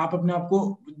आप अपने आप को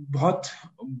बहुत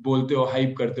बोलते हो,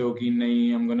 हाइप करते हो कि नहीं,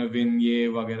 आई एम गोना विन, ये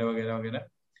वगैरह वगैरह वगैरह.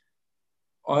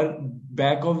 और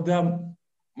बैक ऑफ द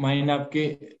माइंड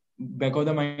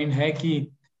है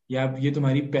कि ये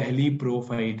तुम्हारी पहली प्रो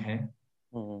फाइट है.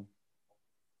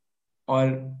 और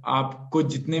आपको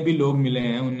जितने भी लोग मिले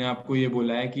हैं उनने आपको ये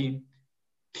बोला है कि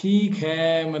ठीक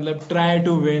है, मतलब ट्राई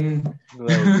टू विन.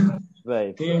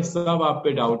 राइट. ये सब आप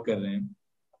पे डाउट कर रहे हैं,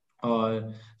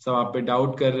 और सब आप पे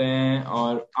डाउट कर रहे हैं,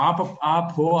 और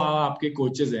आपके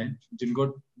कोचेस हैं जिनको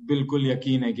बिल्कुल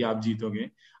यकीन है कि आप जीतोगे.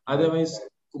 अदरवाइज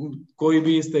कोई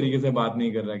भी इस तरीके से बात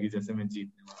नहीं कर रहा कि जैसे मैं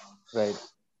जीतने वाला हूं. राइट.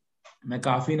 मैं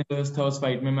काफी नर्वस था उस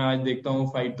फाइट में. मैं आज देखता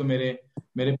हूँ फाइट तो मेरे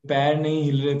पैर नहीं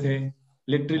हिल रहे थे,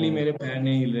 लिटरली मेरे पैर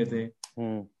नहीं हिल रहे थे.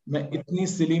 मैं इतनी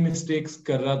सिली मिस्टेक्स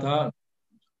कर रहा था,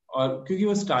 और क्योंकि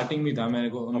वो स्टार्टिंग भी था.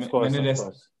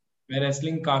 मैं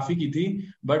रेसलिंग काफी की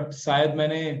थी, बट शायद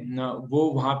मैंने वो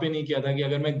वहां पे नहीं किया था कि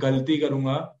अगर मैं गलती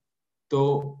करूंगा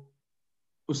तो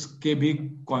उसके भी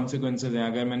कॉन्सिक्वेंसेस हैं.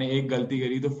 अगर मैंने एक गलती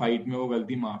करी तो फाइट में वो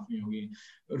गलती माफ नहीं होगी.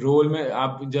 रोल में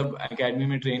आप जब एकेडमी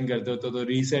में ट्रेन करते हो तो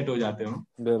रीसेट हो जाते हो.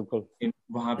 बिल्कुल.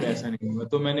 वहां पे ऐसा नहीं होगा.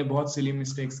 तो मैंने बहुत सिली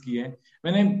मिस्टेक्स की है.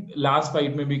 मैंने लास्ट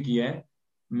फाइट में भी किया है.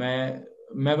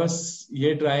 मैं बस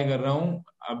ये ट्राई कर रहा हूँ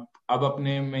अब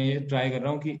अपने में ये ट्राई कर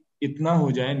रहा हूँ कि इतना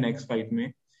हो जाए नेक्स्ट फाइट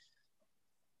में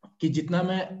कि जितना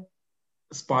मैं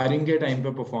स्पारिंग के टाइम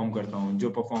पे परफॉर्म करता हूँ, जो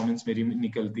परफॉर्मेंस मेरी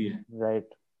निकलती है, राइट,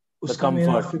 उसका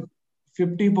मेरा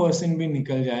 50% भी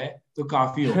निकल जाए तो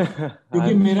काफी होगा.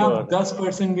 क्योंकि मेरा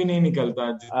 10% भी नहीं निकलता.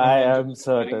 I am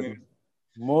certain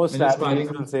most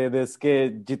athletes will say this के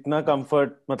जितना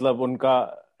comfort मतलब उनका,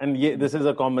 and this is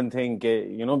a common thing के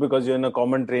because you're in a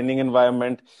common training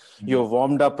environment, you're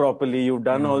warmed up properly, you've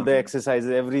done all the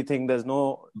exercises, everything. There's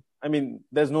no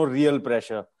real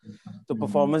pressure. The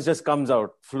performance just comes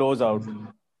out, flows out.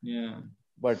 Yeah.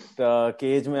 But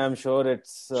cage में I'm sure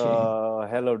it's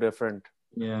hell of different.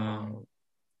 Yeah.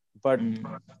 But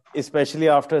especially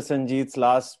after Sanjeet's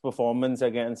last performance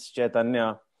against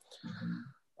Chaitanya,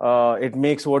 it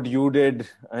makes what you did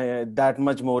that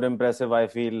much more impressive, I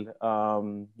feel,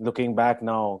 looking back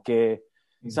now. Okay,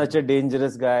 such a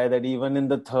dangerous guy that even in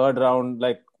the third round,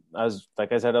 like I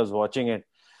said, I was watching it.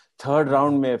 Third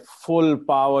round, mein full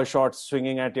power shots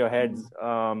swinging at your heads.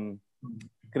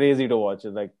 Crazy to watch.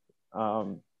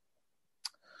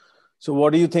 So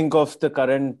what do you think of the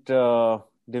current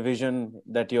division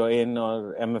that you're in,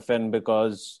 or MFN?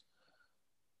 Because,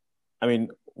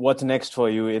 what's next for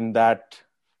you in that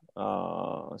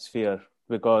sphere?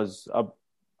 Because अब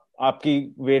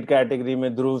आपकी weight category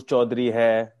में ध्रुव चौधरी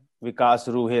है, विकास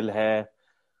रूहिल है,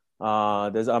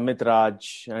 there's Amit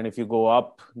Raj, and if you go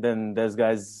up, then there's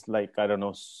guys like, I don't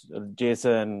know,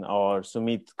 Jason or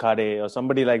Sumit Khare or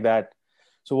somebody like that.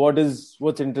 So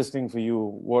what's interesting for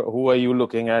you? Who are you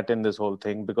looking at in this whole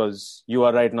thing? Because you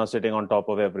are right now sitting on top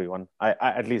of everyone. I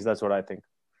at least that's what I think.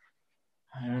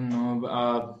 I don't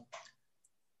know.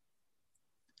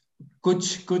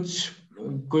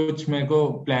 कुछ मेरे को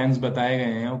plans बताए गए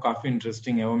हैं, वो काफी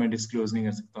interesting है. वो मैं डिस्क्लोज नहीं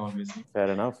कर सकता obviously. Fair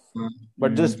enough.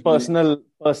 But just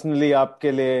personally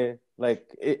आपके लिए, like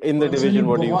in the division,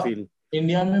 what do you feel?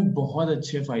 India में बहुत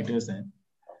अच्छे फाइटर्स हैं.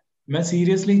 मैं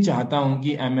सीरियसली चाहता हूं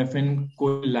कि MFN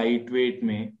को लाइट वेट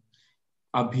में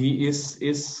अभी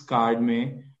इस कार्ड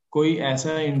में कोई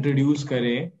ऐसा इंट्रोड्यूस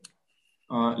करे,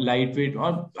 लाइट वेट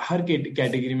और हर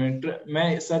कैटेगरी में.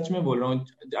 मैं सच में बोल रहा हूँ,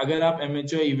 अगर आप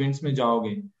एमेच्योर इवेंट्स में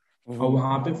जाओगे और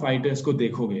वहां पे फाइटर्स को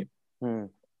देखोगे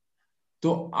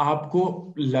तो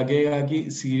आपको लगेगा कि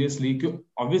सीरियसली, क्यों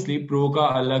ऑब्वियसली प्रो का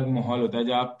अलग माहौल होता है.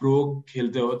 जब आप प्रो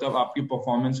खेलते हो तब आपकी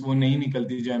परफॉर्मेंस वो नहीं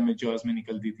निकलती जो एमेच्योर्स में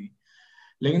निकलती थी.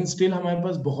 लेकिन स्टिल हमारे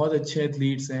पास बहुत अच्छे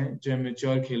एथलीट्स हैं जो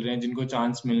एमेच्योर खेल रहे हैं, जिनको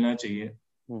चांस मिलना चाहिए.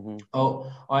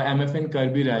 और MFN कर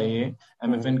भी रहा है. ये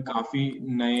MFN काफी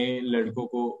नए लड़कों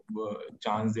को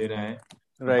चांस दे रहा है,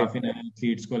 काफी नए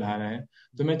एथलीट्स को ला रहा है.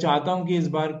 तो मैं चाहता हूं कि इस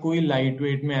बार कोई लाइट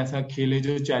वेट में ऐसा खेले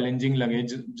जो चैलेंजिंग लगे,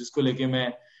 जिसको लेके मैं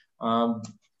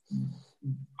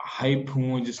हाइप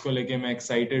हूँ, जिसको लेके मैं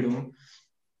एक्साइटेड हूँ.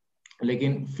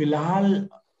 लेकिन फिलहाल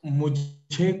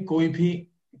मुझे कोई भी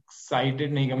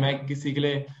एक्साइटेड नहीं, मैं किसी के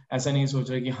लिए ऐसा नहीं सोच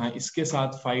रहा कि हाँ इसके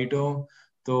साथ फाइट हो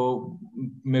तो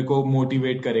मेरे को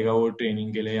मोटिवेट करेगा वो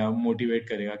ट्रेनिंग के लिए या मोटिवेट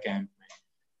करेगा कैंप में।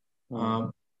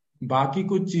 हम्म बाकी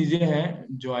कुछ चीजें हैं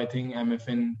जो आई थिंक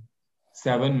MFN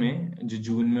 7 में जो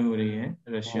जून में हो रही है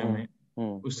रशिया हम्म में,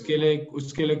 हम्म उसके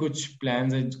लिए कुछ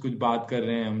प्लान्स है, कुछ बात कर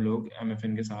रहे हैं हम लोग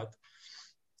MFN के साथ।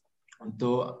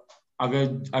 तो अगर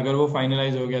अगर वो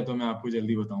फाइनलाइज हो गया तो मैं आपको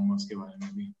जल्दी बताऊंगा उसके बारे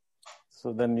में भी।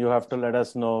 So then you have to let us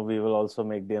know. We will also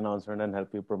make the announcement and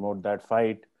help you promote that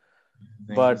fight. Thank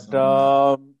you But so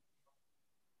much.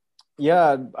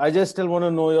 yeah, I just still want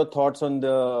to know your thoughts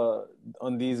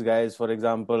on these guys. For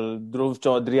example, Dhruv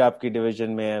Chaudhary आपकी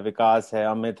division में है, विकास है,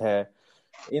 अमित है.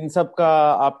 इन सब का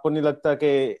आपको नहीं लगता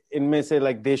कि इनमें से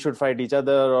like they should fight each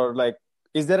other, or like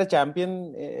is there a champion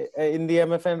in the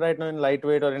MFN right now in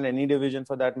lightweight or in any division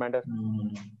for that matter?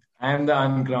 I am the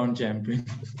uncrowned champion.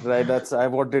 Right, that's I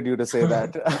wanted you to say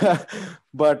that.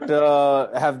 But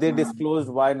have they disclosed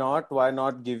why not? Why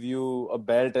not give you a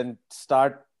belt and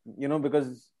start, because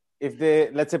if they,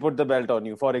 let's say, put the belt on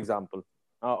you, for example,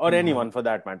 or anyone for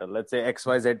that matter, let's say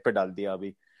XYZ पे डाल दिया अभी.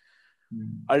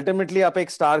 Ultimately आप एक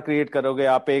star create करोगे,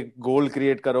 आप एक गोल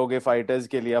create करोगे फाइटर्स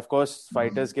के लिए. ऑफ कोर्स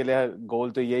फाइटर्स के लिए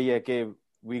गोल तो यही है कि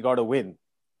we got a win,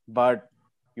 but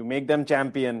you make them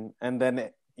champion, and then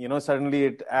suddenly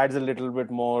it adds a little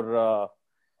bit more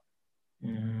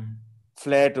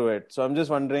flair to it. So I'm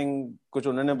just wondering, कुछ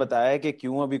उन्होंने बताया है कि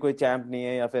क्यों अभी कोई चैंप नहीं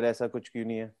है, या फिर ऐसा कुछ क्यों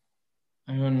नहीं है?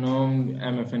 आई डोंट नो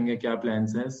MFN के क्या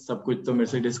प्लान्स हैं, सब कुछ तो मेरे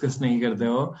से डिस्कस नहीं करते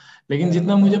हो, लेकिन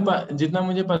जितना मुझे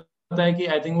पता है कि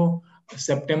आई थिंक वो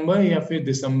सितंबर या फिर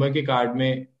दिसंबर के कार्ड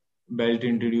में बेल्ट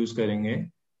इंट्रोड्यूस करेंगे,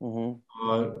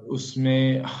 और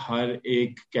उसमें हर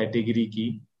एक कैटेगरी की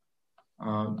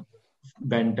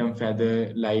बैंटम,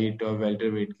 फेदर, लाइट और वेल्टर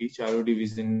वेट की चारों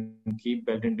डिवीजन की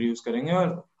बेल्ट इंट्रोड्यूस करेंगे,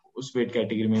 और उस वेट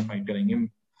कैटेगरी में फाइट करेंगे।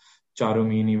 चारों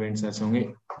मेन इवेंट्स ऐसे होंगे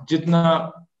जितना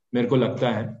मेरे को लगता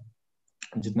है,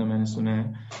 जितना मैंने सुना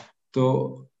है। तो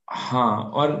हाँ,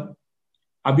 और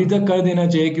अभी तक कर देना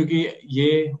चाहिए क्योंकि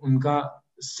ये उनका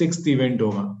 6th इवेंट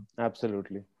होगा।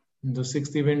 Absolutely. जो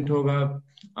 6th इवेंट होगा,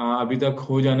 अभी तक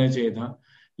हो जाना चाहिए था,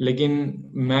 लेकिन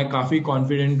मैं काफी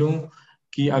कॉन्फिडेंट हूँ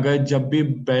कि अगर जब भी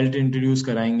बेल्ट इंट्रोड्यूस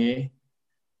कराएंगे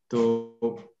तो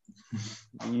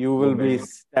You वो will be belt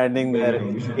standing there winner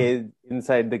होगी।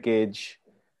 inside the cage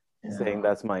saying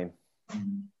that's mine.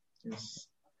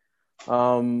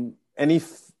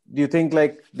 Do you think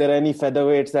like there are any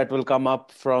featherweights that will come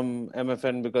up from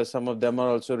MFN, because some of them are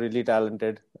also really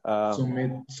talented?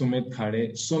 Sumit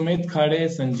खाड़े,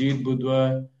 संजीत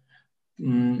बुधवर,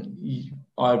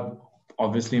 और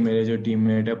obviously मेरे जो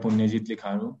teammate है पुण्यजीत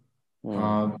लिखारू,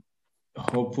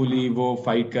 hopefully वो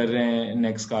fight कर रहे हैं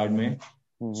next card में।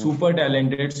 Super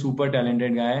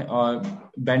talented guy, और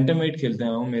बैंटम वेट खेलते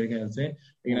हैं वो मेरे ख्याल से,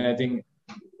 लेकिन I think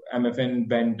MFN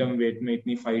bantam wait में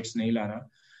इतनी फाइट्स नहीं ला रहा,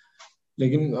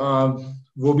 लेकिन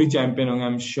वो भी चैंपियन होंगे। आई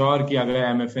एम श्योर कि अगर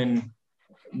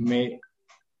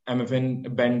MFN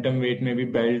बैंटम वेट में भी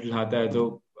बेल्ट लाता है तो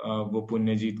वो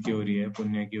पुण्य की हो रही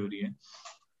है।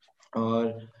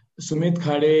 और सुमित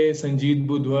खाड़े, संजीत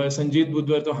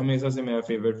बुधवर तो हमेशा से मेरा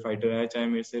फेवरेट फाइटर है, चाहे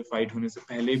मेरे से फाइट होने से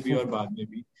पहले भी और बाद में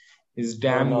भी। Is No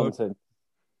damn good. nonsense.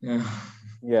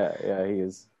 Yeah, he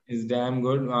is. Is damn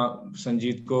good.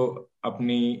 Sanjeet को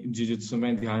अपनी जुजुत्सु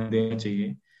में ध्यान देना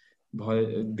चाहिए, बहुत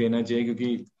देना चाहिए,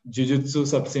 क्योंकि जुजुत्सु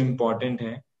सबसे इम्पोर्टेंट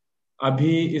है।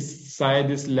 अभी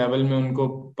शायद इस लेवल में उनको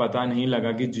पता नहीं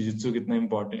लगा कि जुजुत्सु कितना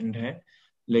इम्पोर्टेंट है,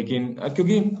 लेकिन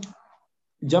क्योंकि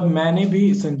जब मैंने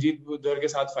भी संजीत बुद्धर के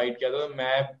साथ फाइट किया था, तो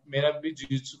मेरा भी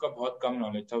जुजुत्सु का बहुत कम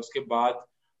नॉलेज था। उसके बाद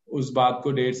उस बात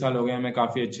को 1.5 साल हो गया, मैं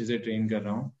काफी अच्छे से ट्रेन कर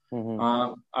रहा हूँ।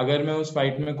 अगर मैं उस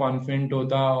फाइट में कॉन्फिडेंट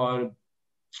होता और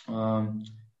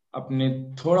अपने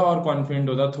थोड़ा और कॉन्फिडेंट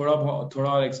होता,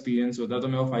 थोड़ा और एक्सपीरियंस होता, तो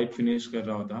मैं वो फाइट फिनिश कर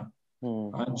रहा होता।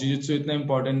 जिजित्सु इतना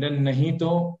इम्पोर्टेंट है, नहीं तो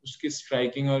उसकी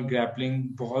स्ट्राइकिंग और ग्रैपलिंग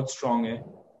बहुत स्ट्रांग है।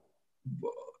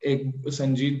 एक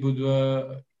संजीत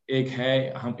बुधवा एक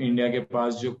है हम इंडिया के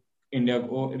पास जो इंडिया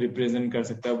को रिप्रेजेंट कर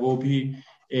सकता है, वो भी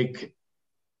एक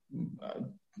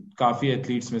काफी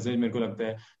एथलीट्स में से मेरे को लगता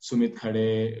है। सुमित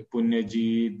खड़े,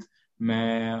 पुण्यजीत,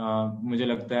 मुझे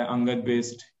लगता है अंगद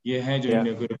बेस्ट, ये है जो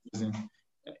इंडिया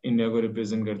को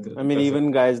रिप्रेजेंट करते। I mean,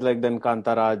 even guys like then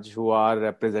Kantaraj, who are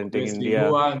representing India,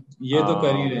 ये तो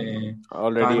कर ही रहे हैं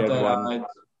already at one.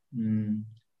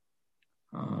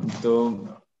 तो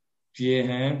ये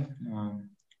हैं।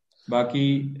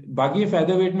 बाकी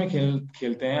फेदर वेट में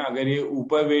खेलते हैं। अगर ये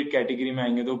ऊपर वेट कैटेगरी में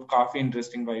आएंगे तो काफी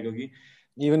इंटरेस्टिंग फाइट होगी।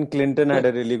 Even Clinton had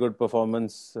a really good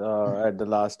performance at the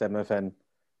last MFN.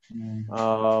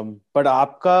 But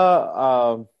आपका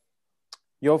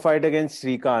Your fight against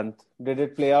Srikanth, did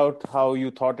it play out how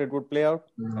you thought it would play out?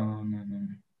 No.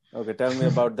 Okay, tell me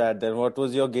about that then. What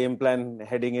was your game plan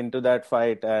heading into that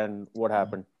fight and what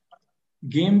happened?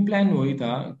 Game plan वही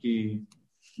था कि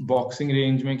boxing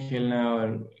range में खेलना है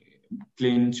और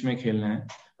clinch में खेलना है.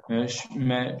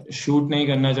 मैं शूट नहीं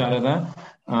करना चाह रहा था.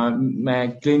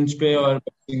 मैं क्लिंच पे और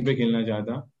बॉक्सिंग पे खेलना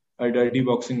चाहता. और डर्टी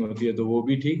बॉक्सिंग होती है तो वो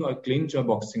भी ठीक, और क्लिंच और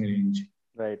बॉक्सिंग रेंज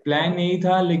Right. प्लान यही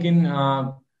था. लेकिन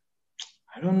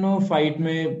आई डोंट नो फाइट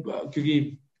में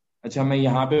क्योंकि अच्छा मैं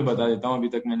यहाँ पे बता देता हूँ, अभी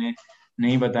तक मैंने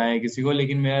नहीं बताया किसी को,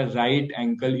 लेकिन मेरा राइट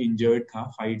एंकल इंजर्ड था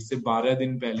फाइट से 12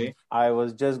 दिन पहले. I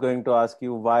was just going to ask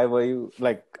you, why were you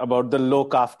like about the low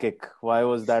calf kick? Why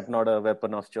was that not a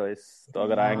weapon of choice? तो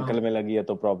अगर एंकल में लगी है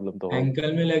तो प्रॉब्लम तो होगी.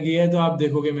 एंकल में लगी है तो आप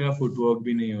देखोगे मेरा फुटवर्क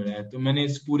भी नहीं हो रहा है. तो मैंने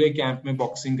इस पूरे कैंप में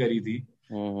बॉक्सिंग करी थी.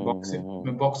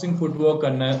 मैं बॉक्सिंग फुटवर्क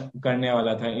करने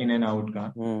वाला था, इन एंड आउट का.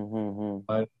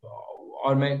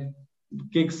 और मैं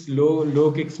किक्स लो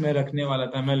किक्स में रखने वाला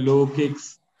था. मैं लो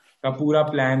किक्स का पूरा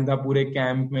प्लान था, पूरे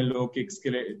कैंप में लो किक्स के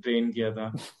लिए ट्रेन किया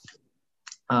था.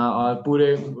 और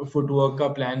पूरे फुटवर्क का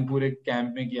प्लान पूरे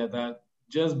कैंप में किया था.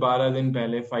 जस्ट 12 दिन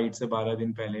पहले, फाइट से 12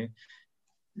 दिन पहले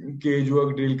केज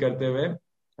वर्क ड्रिल करते हुए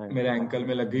मेरे एंकल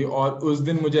में लग गई. और उस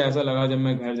दिन मुझे ऐसा लगा जब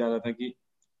मैं घर जा रहा था कि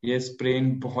ये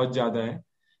स्प्रेन बहुत ज्यादा है,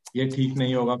 ये ठीक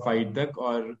नहीं होगा फाइट तक.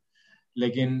 और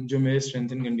लेकिन जो मेरे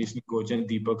स्ट्रेंथ एंड कंडीशनिंग कोच हैं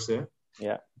दीपक सर,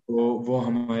 वो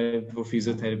हमारे वो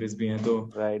फिजियोथेरेपिस्ट भी हैं, तो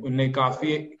उनने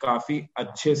काफी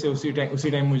अच्छे से उसी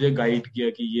टाइम मुझे गाइड किया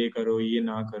कि ये करो, ये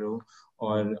ना करो,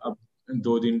 और अब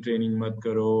 2 दिन ट्रेनिंग मत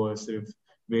करो और सिर्फ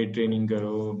वेट ट्रेनिंग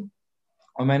करो.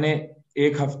 और मैंने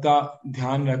एक हफ्ता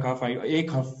ध्यान रखा फाइट.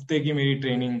 एक हफ्ते की मेरी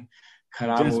ट्रेनिंग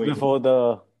खराब हो गई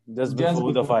just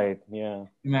before the fight.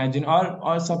 Imagine.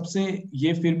 और सबसे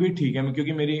ये फिर भी ठीक है,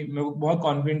 क्योंकि मैं बहुत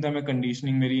कॉन्फिडेंट था. मैं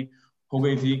कंडीशनिंग मेरी हो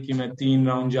गई थी कि मैं 3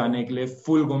 राउंड जाने के लिए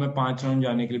फुल मैं 5 राउंड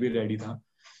जाने के लिए भी रेडी था.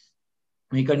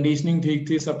 मेरी कंडीशनिंग ठीक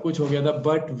थी, सब कुछ हो गया था.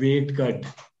 बट वेट कट,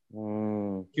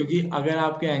 क्योंकि अगर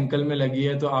आपके एंकल में लगी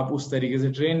है तो आप उस तरीके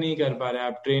से ट्रेन नहीं कर पा रहे.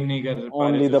 आप ट्रेन नहीं कर पा रहे.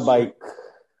 Only the bike.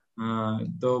 हाँ,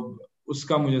 तो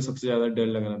उसका मुझे सबसे ज्यादा डर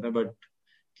लग रहा था. बट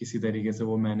किसी तरीके से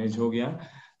वो मैनेज हो गया.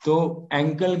 तो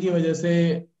एंकल की वजह से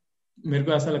मेरे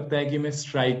को ऐसा लगता है कि मैं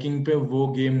स्ट्राइकिंग पे वो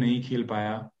गेम नहीं खेल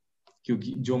पाया,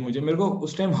 क्योंकि जो मेरे को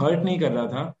उस टाइम हर्ट नहीं कर रहा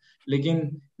था,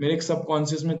 लेकिन मेरे एक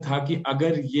सबकॉन्शियस में था कि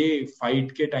अगर ये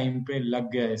फाइट के टाइम पे लग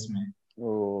गया इसमें,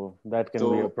 that can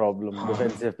be a problem.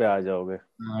 Defensive पे आ जाओगे.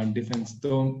 हाँ, डिफेंस.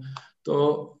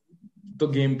 तो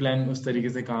गेम प्लान उस तरीके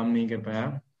से काम नहीं कर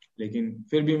पाया. लेकिन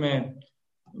फिर भी मैं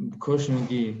खुश हूँ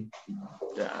कि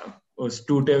उस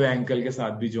टूटे हुए एंकल के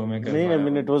साथ भी जो मैं कर पाया. I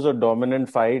mean, it was a dominant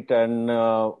fight and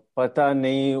पता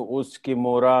नहीं उस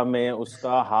किमोरा में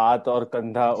उसका हाथ और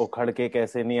कंधा उखड़ के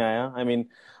कैसे नहीं आया. I mean,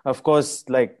 of course,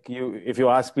 like if you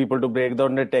ask people to break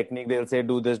down the technique, they'll say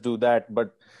do this, do that, but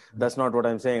that's not what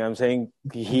I'm saying. I'm saying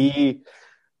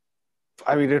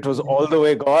it was all the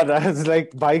way gone. I was like,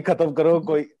 भाई खत्म करो,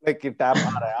 कोई like tap आ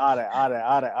रहा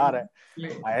है.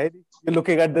 You're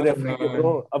looking at the referee,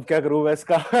 bro. अब क्या करूँ मैं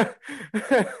इसका?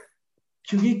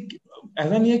 क्योंकि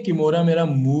ऐसा नहीं है किमोरा मेरा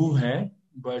मूव है,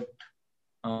 बट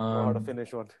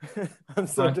फिनिश वन.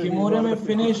 किमोरा में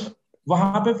फिनिश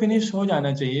वहां पे फिनिश हो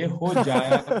जाना चाहिए, हो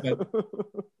जाए.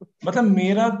 मतलब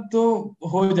मेरा तो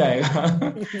हो जाएगा.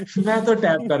 मैं तो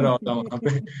टैप कर रहा होता वहां पे.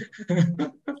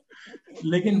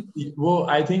 लेकिन वो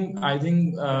आई थिंक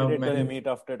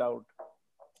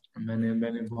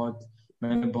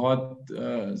मैंने बहुत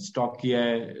स्टॉक किया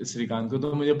है श्रीकांत को,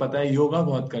 तो मुझे पता है योगा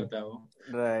बहुत करता है वो.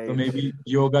 तो मे बी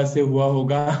योगा से हुआ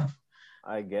होगा.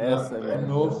 I guess.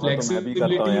 नो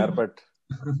फ्लेक्सिबिलिटी यार, बट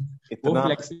वो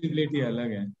फ्लेक्सिबिलिटी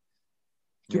अलग है.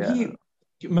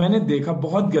 क्योंकि मैंने देखा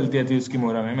बहुत गलतियां थी उसकी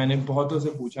मोरा में. मैंने बहुतों से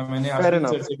पूछा. मैंने अश्विन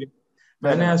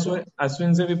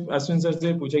सर से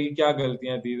भी पूछा कि क्या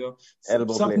गलतियां थी, तो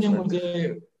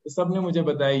सबने मुझे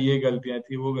बताया ये गलतियां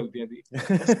थी, वो गलतियां थी.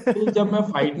 जब मैं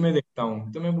फाइट में देखता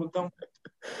हूँ तो मैं बोलता हूँ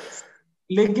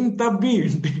लेकिन तब भी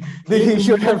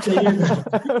चाहिए था.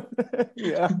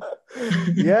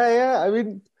 I mean,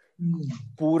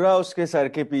 पूरा उसके सर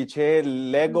के पीछे,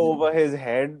 leg over his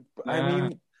head. I mean,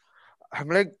 I'm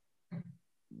like,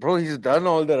 bro, he's done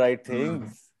all the right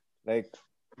things. Like,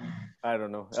 I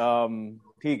don't know.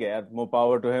 ठीक है यार, more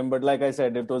power to him. But like I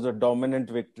said, it was a dominant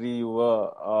victory. You were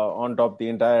on top the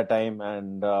entire time,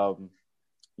 and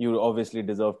you obviously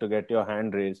deserve to get your hand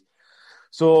raised.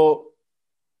 So,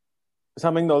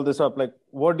 summing all this up, like,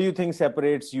 what do you think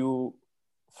separates you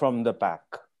from the pack?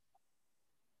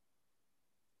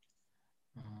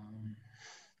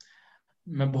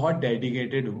 मैं बहुत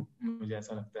dedicated हूँ. मुझे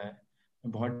ऐसा लगता है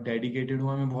मैं बहुत dedicated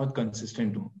हूँ. मैं बहुत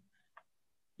कंसिस्टेंट हूँ.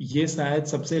 ये शायद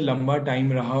सबसे लंबा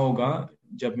टाइम रहा होगा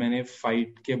जब मैंने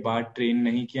फाइट के बाद ट्रेन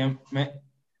नहीं किया,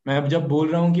 मैं अब जब बोल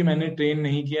रहा हूँ कि मैंने ट्रेन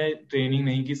नहीं किया, ट्रेनिंग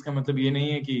नहीं की, इसका मतलब ये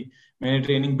नहीं है कि मैंने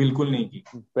ट्रेनिंग बिल्कुल नहीं की।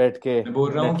 बैठ के मैं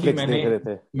बोल रहा हूँ कि नेटफ्लिक्स देख रहे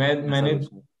थे, मैं ऐसा मैंने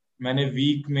कुछ नहीं। मैंने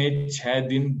वीक में 6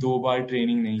 दिन 2 बार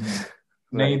ट्रेनिंग नहीं की।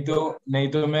 राइट। नहीं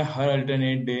तो मैं हर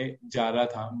अल्टरनेट डे जा रहा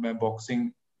था, मैं बॉक्सिंग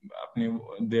अपने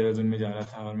देहरादून में जा रहा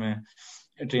था और मैं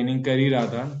ट्रेनिंग कर ही रहा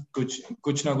था, कुछ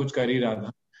कुछ ना कुछ कर ही रहा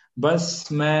था। बस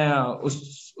मैं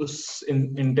उस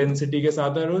इंटेंसिटी के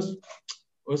साथ और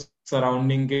उस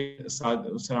सराउंडिंग के साथ,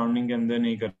 उस सराउंडिंग के अंदर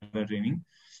नहीं करता ट्रेनिंग।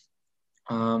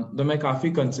 तो मैं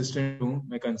काफी कंसिस्टेंट हूँ,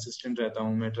 मैं कंसिस्टेंट रहता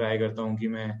हूँ, मैं ट्राई करता हूँ कि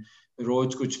मैं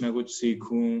रोज कुछ ना कुछ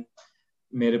सीखूं।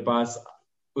 मेरे पास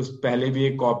उस पहले भी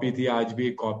एक कॉपी थी, आज भी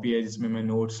एक कॉपी है जिसमें मैं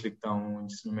नोट्स लिखता हूँ,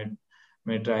 जिसमें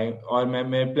मैं ट्राई, और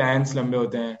मेरे प्लान्स लंबे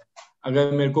होते हैं।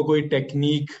 अगर मेरे को कोई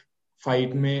टेक्निक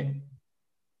फाइट में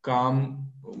काम,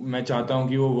 मैं चाहता हूँ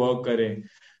कि वो वर्क करे,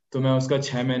 तो मैं उसका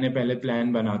 6 महीने पहले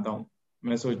प्लान बनाता हूँ।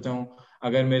 मैं सोचता हूँ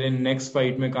अगर मेरे नेक्स्ट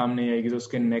फाइट में काम नहीं आएगी तो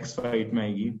उसके नेक्स्ट फाइट में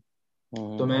आएगी।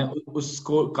 तो मैं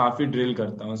उसको काफी ड्रिल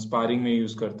करता हूँ, स्पारिंग में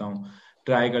यूज करता हूँ,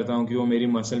 ट्राई करता हूँ कि वो मेरी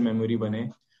मसल मेमोरी बने।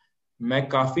 मैं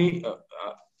काफी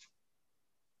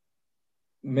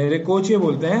मेरे कोच ये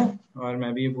बोलते हैं, और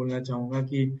मैं भी ये बोलना चाहूंगा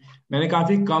कि मैंने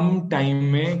काफी कम टाइम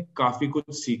में काफी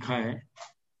कुछ सीखा है,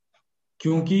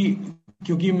 क्योंकि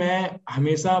क्योंकि मैं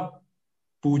हमेशा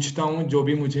पूछता हूँ जो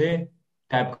भी मुझे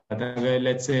टैप करता है। अगर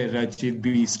लेट्स से रचित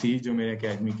बीस्टी जो मेरे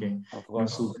एकेडमी के ऑफ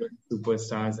कोर्स।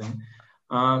 सुपरस्टार्स हैं,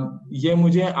 ये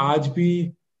मुझे आज भी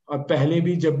और पहले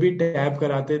भी जब भी टैप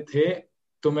कराते थे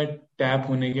तो मैं टैप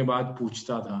होने के बाद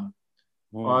पूछता था।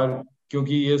 और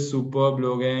क्योंकि ये सुपर्ब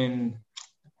लोग हैं,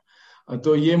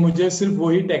 तो ये मुझे सिर्फ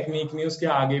वही टेक्निक नहीं, उसके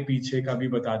आगे पीछे का भी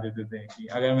बता देते थे कि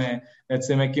अगर मैं लेट्स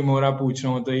से मैं किमोरा पूछ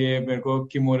रहा हूँ तो ये मेरे को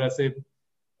किमोरा से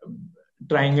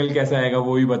ट्राइंगल कैसा आएगा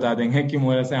वो भी बता देंगे,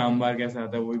 किमोरा से आर्मबार कैसा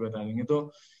आता है वो भी बता देंगे।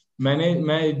 तो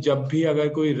मैं जब भी अगर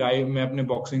कोई राय, मैं अपने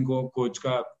बॉक्सिंग को कोच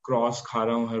का क्रॉस खा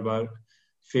रहा हूँ हर बार,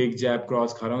 फेक जैब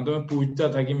क्रॉस खा रहा हूँ, तो मैं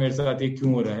पूछता था कि मेरे साथ ये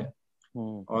क्यों हो रहा है,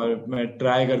 और मैं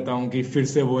ट्राई करता हूँ कि फिर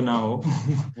से वो ना हो।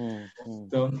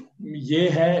 तो ये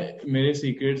है मेरे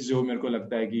सीक्रेट्स, जो मेरे को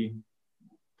लगता है कि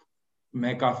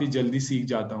मैं काफी जल्दी सीख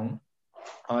जाता हूँ,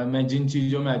 और मैं जिन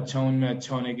चीजों में अच्छा हूँ उनमें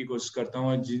अच्छा होने की कोशिश करता हूँ,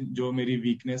 और जो मेरी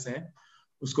वीकनेस है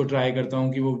उसको ट्राई करता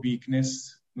हूँ कि वो वीकनेस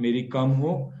मेरी कम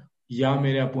हो, या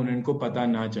मेरे अपोनेंट को पता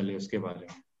ना चले उसके बारे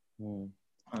में।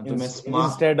 तो मैं स्मार्ट,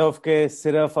 इंस्टेड ऑफ के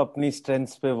सिर्फ अपनी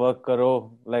स्ट्रेंथ्स पे वर्क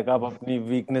करो, लाइक आप अपनी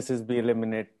वीकनेसेस भी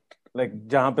एलिमिनेट, लाइक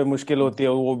जहां पे मुश्किल होती है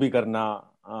वो भी करना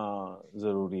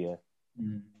जरूरी है।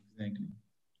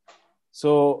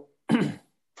 So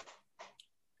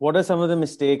what are some of the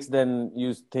mistakes then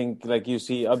you think, like you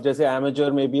see, अब जैसे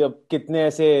amateur में भी अब कितने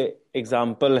ऐसे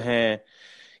एग्जाम्पल हैं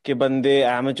कि बंदे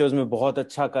amateurs में बहुत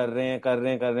अच्छा कर रहे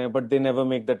हैं but they never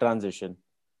make the transition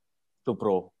to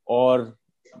pro, or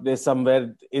they somewhere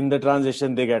in the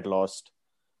transition they get lost.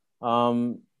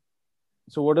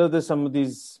 So what are some of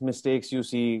these mistakes you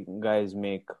see guys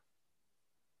make?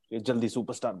 ये जल्दी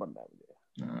सुपरस्टार बनना है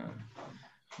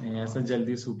नहीं, ऐसा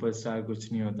जल्दी सुपरस्टार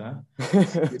कुछ नहीं होता,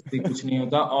 सीरियसली कुछ नहीं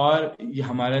होता। और ये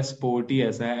हमारा स्पोर्ट ही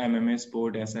ऐसा है, एमएमए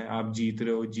स्पोर्ट ऐसा है, आप जीत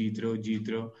रहे हो जीत रहे हो जीत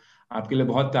रहे हो, आपके लिए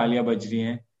बहुत तालियां बज रही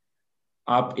हैं।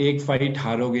 आप एक फाइट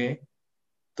हारोगे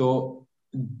तो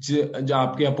जो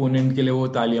आपके अपोनेंट के लिए वो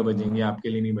तालियां बजेंगी, आपके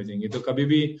लिए नहीं बजेंगी। तो कभी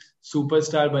भी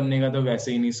सुपरस्टार बनने का तो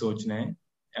वैसे ही नहीं सोचना है।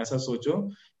 ऐसा सोचो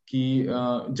कि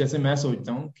जैसे मैं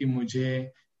सोचता हूँ कि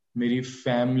मुझे मेरी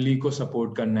फैमिली को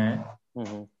सपोर्ट करना है।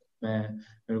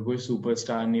 मेरे को कोई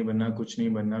सुपरस्टार नहीं बनना, कुछ नहीं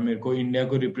बनना, मेरे को इंडिया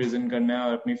को रिप्रेजेंट करना है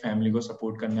और अपनी फैमिली को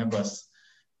सपोर्ट करना है, बस।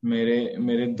 मेरे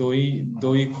मेरे दो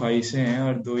ही ख्वाहिशें हैं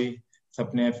और दो ही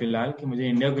सपने हैं फिलहाल, कि मुझे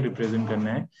इंडिया को रिप्रेजेंट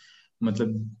करना है,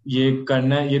 मतलब ये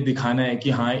करना है, ये दिखाना है कि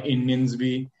हाँ इंडियंस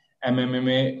भी एमएमए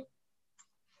में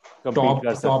compete टॉप कर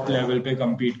टॉप सकते हैं। लेवल पे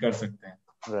compete कर सकते हैं।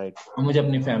 Right. और मुझे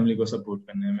अपनी फैमिली को सपोर्ट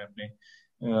करना है, मैं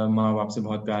अपने माँ बाप से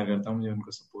बहुत प्यार करता हूँ, मुझे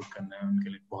उनको सपोर्ट करना है, उनके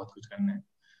लिए बहुत कुछ करना है।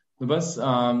 तो बस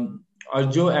और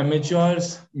जो एमेच्योर्स,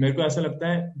 मेरे को ऐसा लगता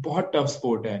है बहुत टफ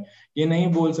स्पोर्ट है, ये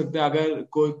नहीं बोल सकते अगर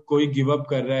कोई गिव अप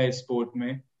कर रहा है स्पोर्ट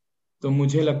में, तो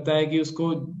मुझे लगता है कि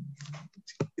उसको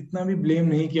इतना भी ब्लेम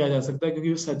नहीं किया जा सकता, क्योंकि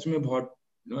वो सच में बहुत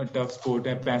टफ स्पोर्ट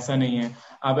है, पैसा नहीं है।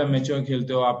 आप एमेच्योर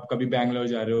खेलते हो, आप कभी बैंगलोर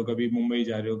जा रहे हो, कभी मुंबई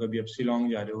जा रहे हो, कभी आप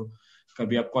शिलोंग जा रहे हो,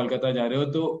 कभी आप कोलकाता जा रहे हो,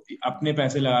 तो अपने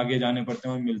पैसे लगा के जाने पड़ते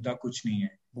हैं और मिलता कुछ नहीं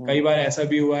है। कई बार ऐसा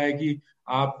भी हुआ है कि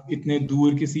आप इतने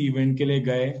दूर किसी इवेंट के लिए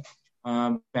गए,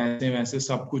 पैसे वैसे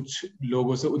सब कुछ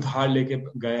लोगों से उधार लेके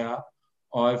गया,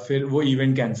 और फिर वो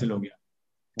इवेंट कैंसिल हो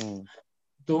गया।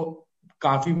 तो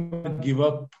काफी गिव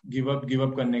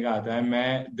अप करने का आता है।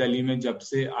 मैं दिल्ली में जब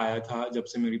से आया था, जब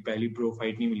से मेरी पहली प्रो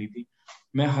फाइट नहीं मिली थी,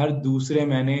 मैं हर दूसरे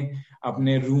महीने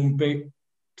अपने रूम पे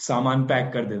सामान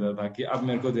पैक कर देता था कि अब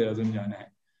मेरे को देहरादून जाना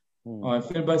है, और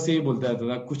फिर बस यही बोलता रहता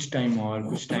था कुछ टाइम और,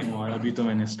 कुछ टाइम और, अभी तो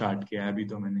मैंने स्टार्ट किया है, अभी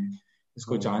तो मैंने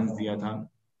इसको चांस दिया था।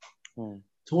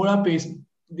 थोड़ा पेस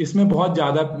इसमें बहुत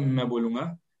ज्यादा, मैं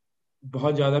बोलूंगा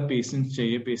बहुत ज्यादा पेशेंस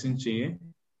चाहिए, पेशेंस चाहिए,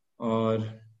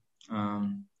 और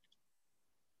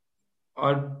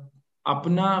और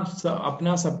अपना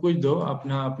सब कुछ दो,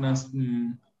 अपना अपना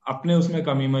अपने उसमें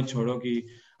कमी मत छोड़ो कि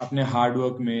अपने हार्ड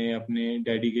वर्क में, अपने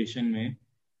डेडिकेशन में।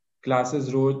 क्लासेस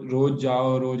रोज रोज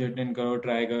जाओ, रोज अटेंड करो,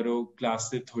 ट्राई करो, क्लास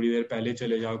से थोड़ी देर पहले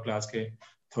चले जाओ, क्लास के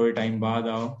थोड़े टाइम बाद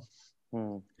आओ,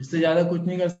 इससे ज्यादा कुछ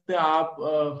नहीं कर सकते आप।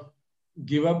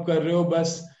 गिव अप कर रहे हो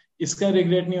बस, इसका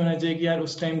रिग्रेट नहीं होना चाहिए कि यार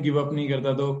उस टाइम गिव अप नहीं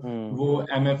करता तो वो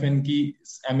एमएफएन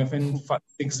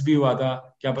 6 भी हुआ था,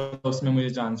 क्या पता उसमें मुझे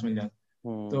चांस मिल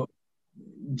जाता। तो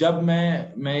जब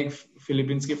मैं एक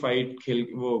फिलीपींस की फाइट खेल,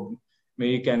 वो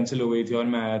मेरी कैंसिल हो गई थी और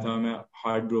मैं आया था, मैं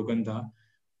हार्ट ब्रोकन था,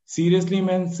 सीरियसली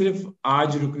मैं सिर्फ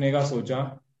आज रुकने का सोचा,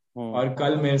 और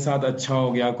कल मेरे साथ अच्छा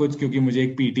हो गया कुछ, क्योंकि मुझे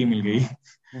एक पीटी मिल गई।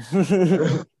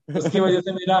 उसकी वजह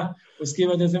से मेरा उसकी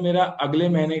वजह से मेरा अगले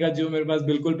महीने का, जो मेरे पास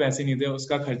बिल्कुल पैसे नहीं थे,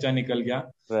 उसका खर्चा निकल गया,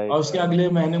 और उसके अगले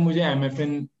महीने मुझे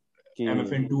एमएफएन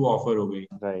 2 ऑफर हो गई।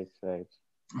 राइट।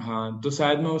 हाँ, तो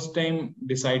शायद मैं उस टाइम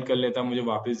डिसाइड कर लेता मुझे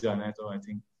वापस जाना है, तो आई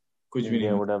थिंक कुछ भी नहीं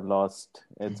India would होता। have lost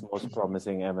its most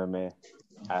promising MMA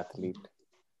athlete.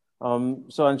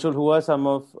 So Anshul, who are some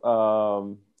of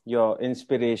your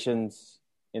inspirations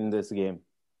in this game?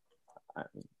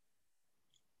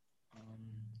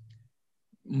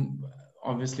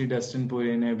 Obviously Dustin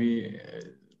पोरिये ने भी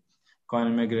कॉनर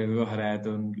मैग्रेगर को हराया,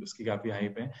 तो उसकी काफी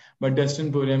हाइप है, बट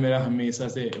डस्टिन पोरिये मेरा हमेशा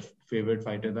से फेवरेट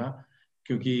फाइटर था,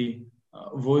 क्योंकि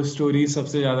वो स्टोरी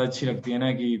सबसे ज्यादा अच्छी लगती है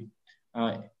ना, कि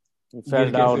गिर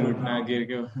के फिर उठना, गिर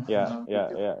के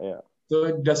Yeah. तो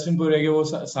डस्टिन पोरिये के वो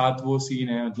साथ वो सीन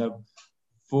है, मतलब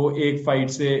वो एक फाइट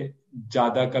से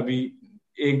ज्यादा कभी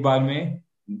एक बार में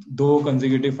 2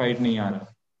 कंसेक्यूटिव फाइट नहीं आ रहा,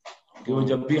 कि वो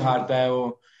जब भी हारता है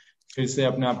वो फिर से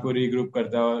अपने आप को रीग्रुप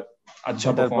करता है और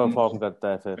अच्छा परफॉर्म करता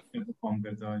है, फिर परफॉर्म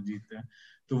करता है और जीतता है।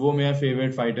 तो वो मेरा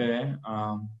फेवरेट फाइटर है।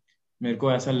 मेरे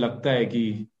को ऐसा लगता है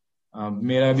कि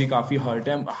मेरा भी काफी हार्ट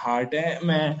है।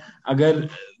 मैं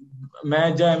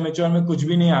जब एमेच्योर में कुछ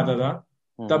भी नहीं आता था,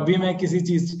 तब भी मैं किसी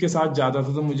चीज के साथ जाता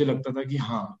था तो मुझे लगता था कि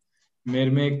हाँ,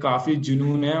 मेरे में काफी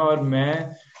जुनून है, और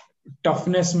मैं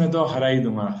टफनेस में तो हरा ही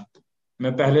दूंगा।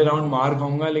 मैं पहले राउंड मार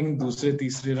खाऊंगा, लेकिन दूसरे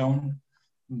तीसरे राउंड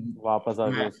वापस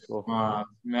आके उसको,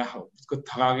 मैं उसको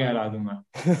थका के हरा दूंगा।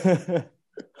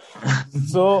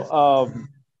 So,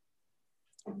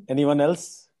 anyone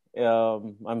else?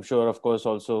 I'm sure, of course,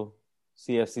 also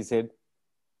CFC Sid,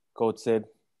 Coach Sid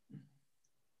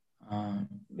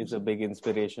is a big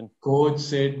inspiration. Coach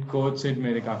सेट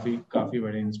मेरे काफी काफी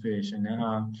बड़े इंस्पिरेशन है।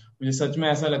 हाँ, मुझे सच में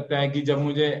ऐसा लगता है कि जब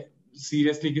मुझे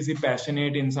सीरियसली किसी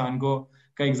पैशनेट इंसान को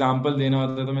का एग्जांपल देना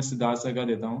होता है, तो मैं सिद्धार्थ सर का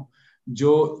देता हूँ,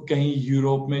 जो कहीं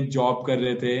यूरोप में जॉब कर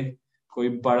रहे थे, कोई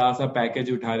बड़ा सा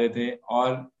पैकेज उठा रहे थे,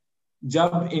 और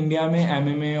जब इंडिया में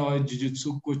एमएमए और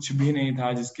जुजुत्सु कुछ भी नहीं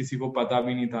था, जिस किसी को पता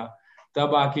भी नहीं था,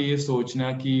 तब आके ये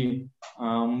सोचना कि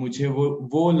मुझे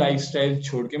वो लाइफस्टाइल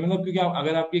छोड़ के, मतलब क्योंकि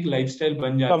अगर आपकी एक लाइफस्टाइल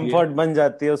बन जाती है, कंफर्ट बन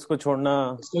जाती है, उसको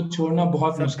छोड़ना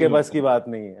बहुत सबके मुश्किल बस होता की है। बात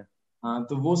नहीं है। हाँ,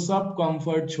 तो वो सब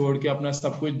कंफर्ट छोड़ के अपना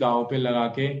सब कुछ दांव पे लगा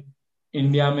के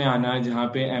इंडिया में आना, जहाँ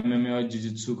पे एमएमए और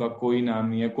जुजुत्सु का कोई नाम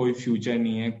नहीं है, कोई फ्यूचर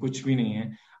नहीं है, कुछ भी नहीं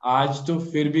है। आज तो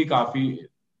फिर भी काफी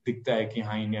दिखता है कि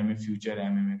हाँ, इंडिया में फ्यूचर है,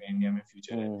 एमएमए का इंडिया में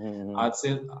फ्यूचर है। आज से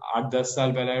 8-10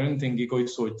 साल पहले आई डोंट थिंक कि कोई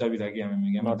सोचता भी था कि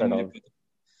एमएमए का, Not मतलब at मुझे all.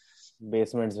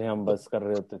 बेसमेंट्स में हम बस कर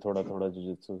रहे होते थोड़ा थोड़ा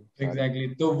जुजुत्सु। एग्जैक्टली।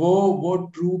 तो वो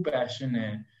ट्रू पैशन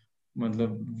है,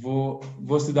 मतलब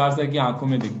वो सिद्धार्थ सर की आंखों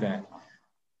में दिखता है।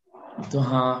 तो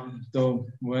हाँ, तो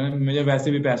मुझे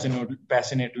वैसे भी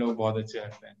पैशनेट लोग बहुत अच्छे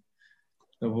लगते हैं,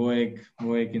 तो वो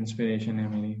एक इंस्पिरेशन है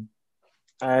मेरी।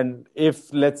 And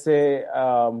if, let's say,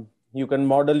 you can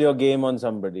model your game on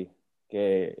somebody,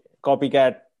 okay,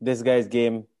 copycat this guy's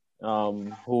game,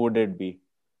 who would it be?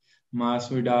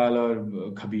 Masvidal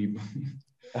और खबीब।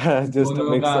 Just a दोनों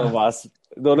mix का of us.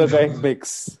 दोनों का एक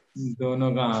mix.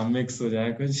 दोनों का मिक्स हो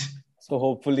जाए कुछ। So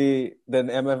hopefully, then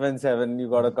MFN 7, you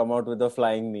gotta come out with a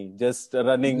flying knee, just a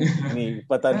running knee,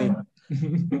 pata nahi,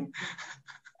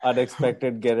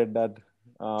 unexpected, get it done.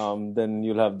 Then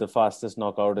you'll have the fastest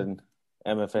knockout in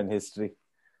MFN history.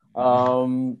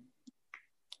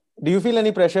 Do you feel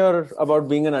any pressure about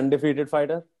being an undefeated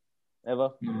fighter ever?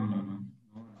 No,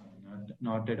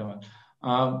 not at all.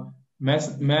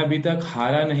 मैं अभी तक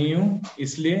हारा नहीं हूँ,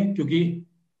 इसलिए क्योंकि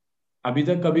अभी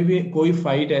तक कभी भी कोई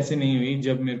फाइट ऐसे नहीं हुई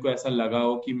जब मेरे को ऐसा लगा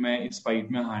हो कि मैं इस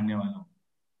फाइट में हारने वाला हूँ।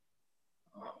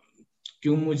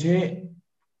 क्यों मुझे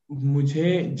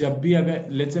जब भी अगर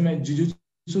लेट्स से मैं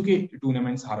जुजुत्सु के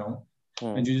टूर्नामेंट्स हारा हूँ,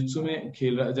 मैं जुजुत्सु में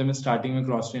खेल रहा, जब मैं स्टार्टिंग में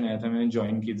क्रॉस ट्रेन आया था, मैंने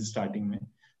ज्वाइन की थी स्टार्टिंग में,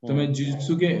 तो मैं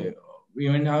जुजुत्सु के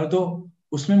इवेंट हारा, तो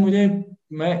उसमें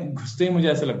मैं घुसते ही मुझे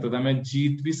ऐसा लगता था मैं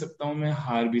जीत भी सकता हूँ, मैं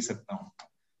हार भी सकता हूँ।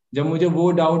 जब मुझे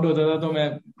वो डाउट होता था तो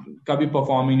मैं कभी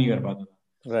परफॉर्म ही नहीं कर पाता था।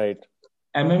 राइट।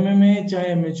 एमएमए में चाहे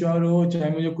एमेच्योर हो, चाहे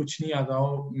मुझे कुछ नहीं आता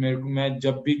हो, मैं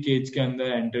जब भी केज के अंदर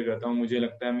एंटर करता हूँ, मुझे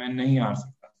लगता है मैं नहीं हार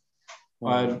सकता,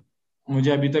 और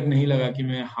मुझे अभी तक नहीं लगा कि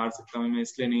मैं हार सकता हूँ, मैं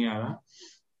इसलिए नहीं आ रहा।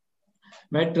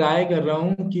 मैं ट्राई कर रहा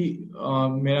हूँ कि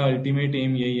मेरा अल्टीमेट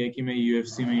एम यही है कि मैं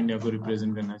यूएफसी में इंडिया को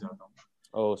रिप्रेजेंट करना चाहता हूँ।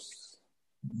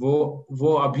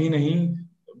 वो अभी नहीं,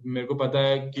 मेरे को पता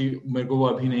है कि मेरे को वो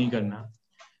अभी नहीं करना,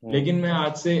 लेकिन मैं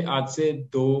आज से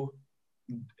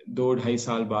 2-2.5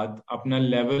 साल बाद अपना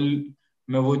लेवल,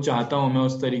 मैं वो चाहता हूँ, मैं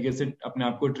उस तरीके से अपने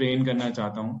आप को ट्रेन करना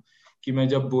चाहता हूँ कि मैं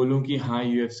जब बोलूँ कि हाँ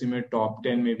यूएफसी में टॉप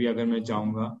 10 में भी अगर मैं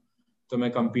जाऊंगा तो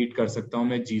मैं compete कर सकता हूँ,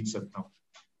 मैं जीत सकता हूँ।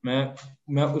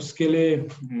 मैं उसके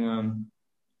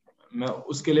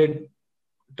लिए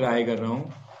ट्राई कर रहा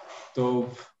हूँ, तो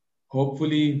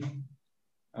होपफुली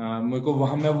मेरे को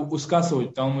वहां, मैं उसका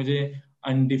सोचता हूँ, मुझे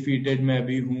अनडिफीटेड मैं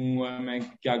भी हूँ और मैं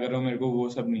क्या कर रहा हूँ, मेरे को वो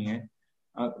सब नहीं है।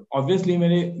 ऑब्वियसली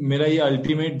मेरा ये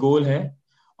अल्टीमेट गोल है,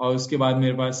 और उसके बाद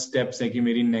मेरे पास स्टेप्स है कि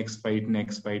मेरी नेक्स्ट फाइट।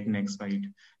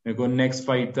 मेरे को नेक्स्ट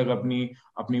फाइट तक अपनी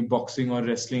अपनी बॉक्सिंग और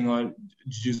रेसलिंग और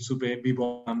जित्सु पे भी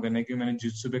बहुत काम करना है, क्योंकि मैंने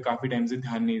जित्सु पे काफी टाइम से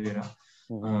ध्यान नहीं दे रहा।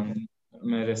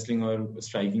 मैं रेसलिंग और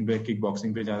स्ट्राइकिंग पे, किक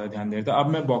बॉक्सिंग पे ज्यादा ध्यान दे रहा था। अब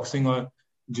मैं बॉक्सिंग और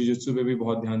जिजित्सु पे भी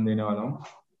बहुत ध्यान देने वाला हूँ।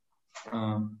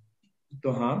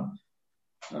 तो हाँ,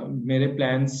 मेरे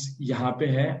प्लान्स यहाँ पे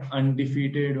है।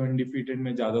 अनडिफीटेड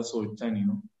मैं ज्यादा सोचता नहीं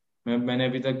हूँ। मैंने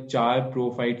अभी तक 4 प्रो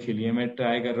फाइट खेली है। मैं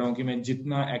ट्राई कर रहा हूँ कि मैं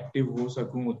जितना एक्टिव हो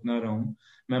सकूं उतना रहूं।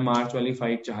 मैं मार्च वाली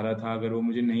फाइट चाह रहा था, अगर वो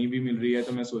मुझे नहीं भी मिल रही है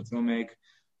तो मैं सोच रहा हूँ मैं एक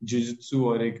जिजित्सु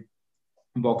और एक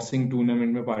बॉक्सिंग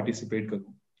टूर्नामेंट में पार्टिसिपेट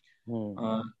करूँ,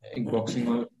 एक बॉक्सिंग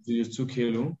और जिजित्सु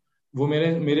खेलूं। वो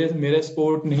मेरे मेरे मेरे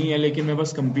स्पोर्ट नहीं है, लेकिन मैं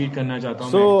बस compete करना चाहता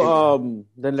हूँ, मैं So, active.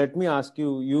 then let me ask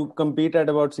you, you compete at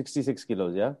about 66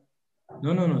 kilos, yeah?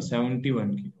 No,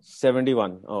 71 की।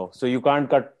 71. Oh, so you can't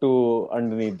cut to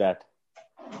underneath that.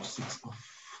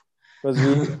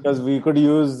 Because we could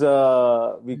use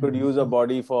a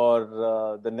body for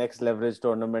the next leverage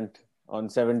tournament on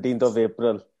 17th of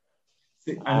April.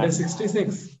 Under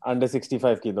 66? Under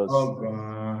 65 kilos. Oh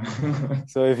God.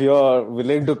 So if you're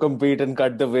willing to compete and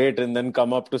cut the weight and then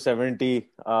come up to 70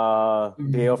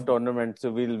 day of tournament,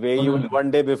 so we'll weigh you in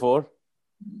one day before,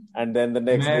 and then the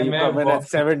next day you मैं come in at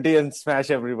 70 and smash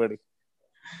everybody.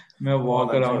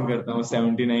 Walk around करता हूँ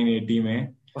 79-80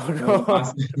 में। Oh, no.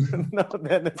 No,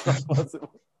 then it's not possible.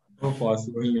 वो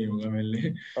possible नहीं होगा मेरे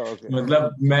लिए। Okay.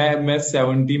 मतलब मैं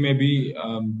 70 में भी,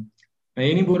 मैं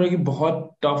ये नहीं बोल रहा कि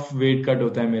बहुत टफ वेट कट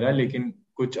होता है मेरा, लेकिन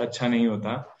कुछ अच्छा नहीं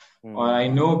होता। और आई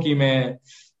नो कि मैं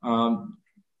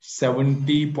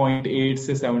 70.8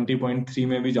 से 70.3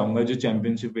 में भी जाऊंगा, जो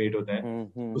चैंपियनशिप वेट होता है।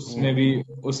 उसमें भी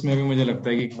मुझे लगता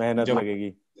है कि मेहनत जब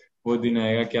लगेगी। वो दिन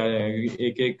आएगा, क्या जाएगा, क्योंकि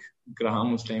एक एक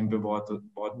ग्राम उस टाइम पे बहुत बहुत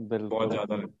बहुत बिल्कुल।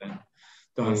 ज्यादा लगता है।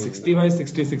 तो हाँ,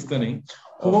 65-66 तो नहीं।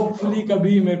 होपफुली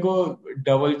कभी मेरे को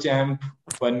डबल चैंप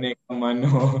बनने का मन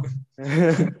हो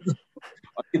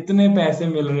और इतने पैसे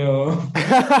मिल रहे हो।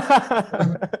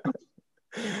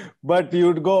 But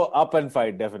you'd go up and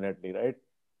fight definitely, right?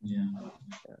 Yeah,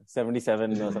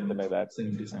 77 or something like that.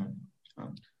 77.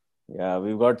 Yeah,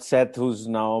 we've got Seth, who's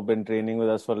now been training with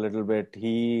us for a little bit.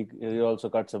 He also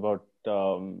cuts about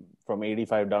from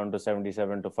 85 down to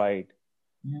 77 to fight.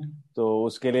 Yeah. तो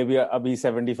उसके लिए भी अभी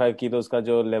 75 kilos का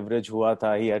जो leverage हुआ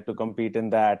था, he had to compete in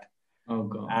that. Oh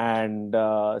God. And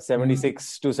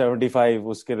 76 to 75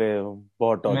 उसके लिए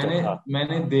बहुत टॉर्चर था।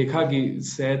 मैंने देखा कि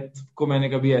सेथ को मैंने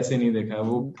कभी ऐसे नहीं देखा है।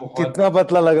 वो कितना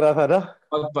पतला लग रहा था ना।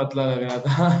 बहुत पतला लग रहा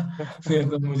था। फिर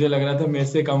तो मुझे लग रहा था मेरे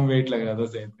से कम वेट लग रहा था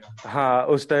सेथ का। हाँ,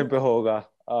 उस टाइम पे होगा।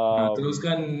 हाँ, तो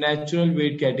उसका नेचुरल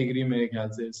वेट कैटेगरी मेरे ख्याल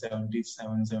से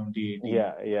 77, 78 ही है।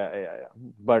 Yeah.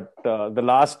 But the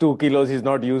last 2 kilos he's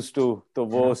not used to, तो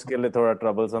वो उसके लिए थोड़ा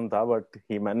troublesome था, but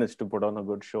he managed to put on a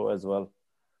good show as well.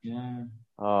 Yeah.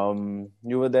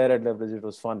 You were there at Leverage. It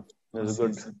was fun. It was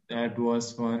good. That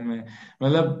was fun.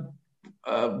 मतलब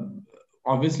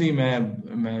obviously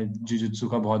मैं jiujitsu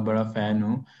का बहुत बड़ा फैन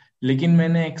हूँ, लेकिन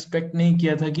मैंने एक्सपेक्ट नहीं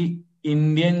किया था कि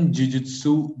इंडियन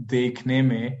जिजित्सु देखने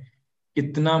में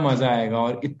इतना मजा आएगा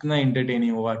और इतना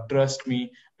एंटरटेनिंग होगा। ट्रस्ट मी,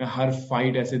 मैं हर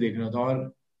फाइट ऐसे देख रहा था,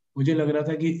 और मुझे लग रहा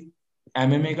था कि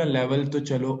एमएमए का लेवल तो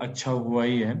चलो अच्छा हुआ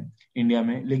ही है इंडिया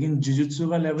में, लेकिन जिजित्सु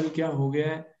का लेवल क्या हो गया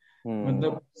है।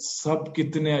 मतलब सब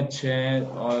कितने अच्छे हैं,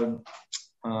 और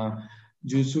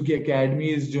जिजित्सु की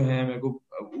एकेडमीज जो है, मेरे को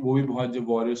वो भी बहुत, जो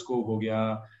वॉरियोस्कोप हो गया,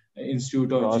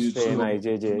 Institute of Cross Jiujitsu, train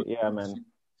IJJ, या मैन,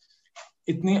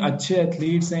 इतने अच्छे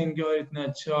एथलीट्स हैं इनके, और इतने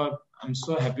अच्छे, और I am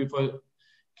so happy for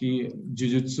कि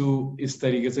जिजित्सु इस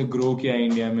तरीके से ग्रो किया है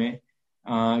इंडिया में,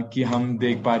 कि हम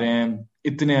देख पा रहे हैं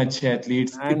इतने अच्छे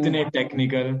एथलीट्स, एंड इतने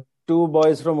technical. 2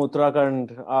 boys from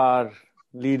Uttarakhand are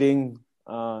leading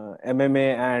MMA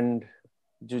and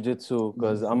Jiu-Jitsu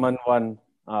because Aman won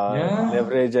Yeah.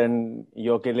 leverage and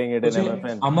you're killing it in मुझे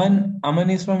MFN. Aman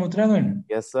is from Uttarakhand.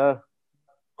 Yes, sir.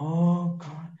 Oh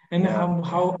God. And Yeah.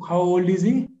 how old is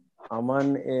he?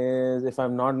 Aman is, if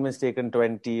I'm not mistaken,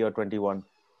 20 or 21.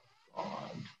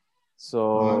 So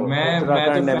मैं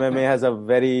Uttarakhand तो MMA has a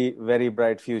very, very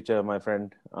bright future, my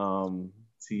friend.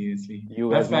 Seriously You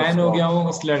मैं guys must fan हो गया watch. हूँ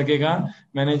उस लड़के का.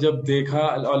 मैंने जब देखा,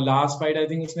 और लास्ट फाइट आई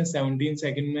थिंक उसने 17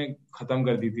 सेकंड में खत्म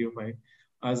कर दी थी वो fight.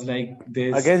 I was like,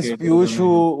 this Against kid is Piyush,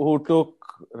 amazing. who took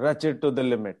Rachit to the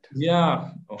limit. Yeah,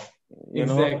 You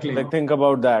know, exactly. like think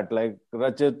about that. Like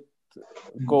Rachit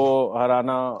को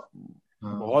हराना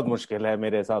बहुत मुश्किल है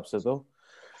मेरे हिसाब से तो.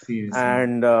 Seriously.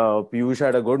 And Piyush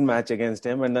had a good match against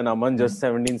him, and then Aman just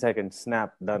 17 seconds,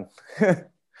 snap, done.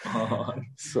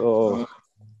 So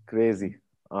crazy.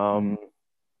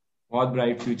 बहुत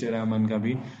bright future है अमन का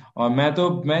भी. और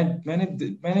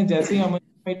मैंने जैसे ही अमन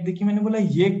की फाइट देखी, मैंने बोला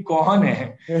ये कौन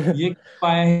है, ये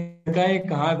पाएगा, ये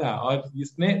कहाँ था. और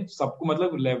इसने सबको,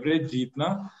 मतलब लेवरेज जीतना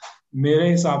मेरे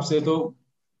हिसाब से तो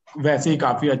वैसे ही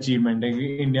काफी अचीवमेंट है,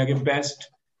 कि इंडिया के बेस्ट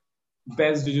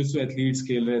जिजित्सु एथलीट्स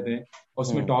खेल रहे थे,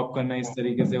 उसमें टॉप करना इस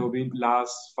तरीके से, वो भी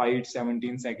लास्ट फाइट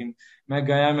 17 सेकंड.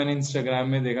 मैंने इंस्टाग्राम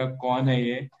में देखा कौन है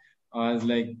ये, और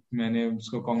लाइक मैंने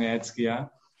उसको कांग्रेट्स किया.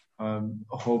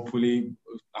 होपफुली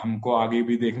हमको आगे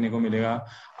भी देखने को मिलेगा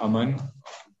अमन.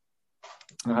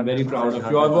 I am very proud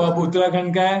of you. और वो अब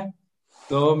उत्तराखंड का है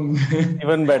तो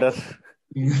इवन बेटर.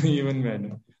 Even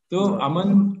better. तो अमन,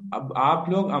 अब आप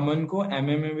लोग अमन को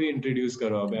एमएमए भी इंट्रोड्यूस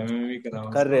करो, अब एमएमए भी कराओ.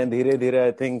 कर रहे हैं धीरे धीरे.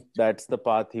 I think that's the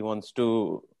path he wants to.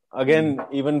 Again,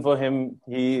 even for him,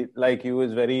 he, like you,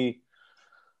 is very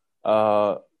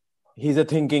he's a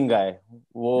thinking guy.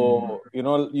 वो you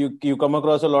know, you come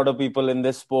across a lot of people in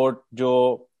this sport जो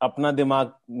अपना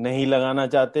दिमाग नहीं लगाना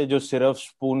चाहते, जो सिर्फ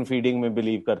spoon feeding में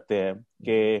बिलीव करते हैं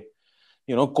कि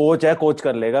you know, कोच है, कोच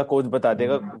कर लेगा, कोच बता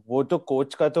देगा. वो तो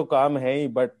कोच का तो काम है ही,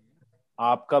 बट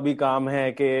आपका भी काम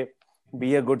है कि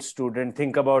be a good student,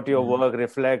 think about your work,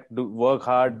 reflect, work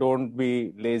hard, don't be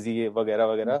lazy, वगैरह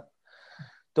वगैरह.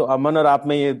 तो अमन और आप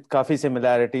में ये काफी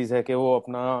सिमिलैरिटीज है कि वो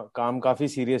अपना काम काफी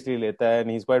सीरियसली लेता है, and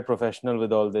he is quite professional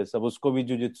with all this. अब उसको भी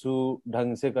जुजित्सु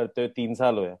ढंग से करते हुए 3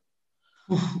 साल हुए.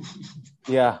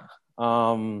 या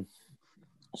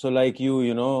so like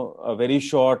you know, a very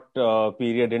short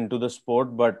period into the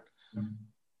sport, but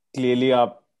clearly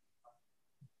आप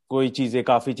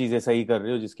काफी चीजें सही कर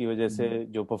रहे हो, जिसकी वजह से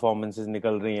जो परफॉर्मेंसेस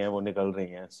निकल रही हैं वो निकल रही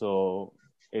हैं. So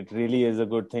it really is a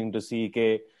good thing to see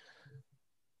कि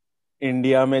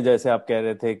इंडिया में, जैसे आप कह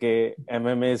रहे थे कि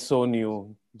MMA is so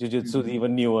new, jiu-jitsu is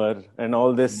even newer, and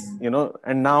all this, you know,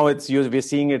 and now we're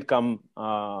seeing it come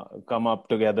up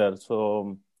together. So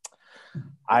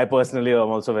I personally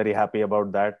am also very happy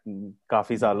about that.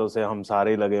 काफी सालों से हम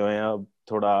सारे लगे हुए हैं, अब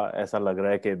थोड़ा ऐसा लग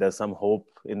रहा है कि there's some hope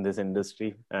in this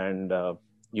industry, and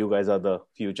you guys are the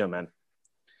future, man.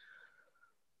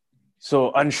 So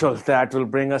Anshul, that will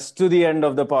bring us to the end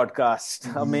of the podcast.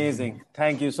 Amazing.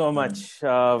 Thank you so much.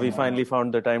 We finally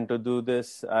found the time to do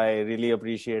this. I really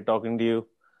appreciate talking to you.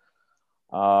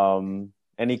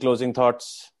 Any closing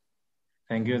thoughts?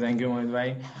 Thank you मोहित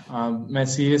भाई. मैं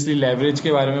seriously leverage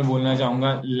के बारे में बोलना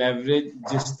चाहूंगा. Leverage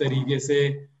जिस तरीके से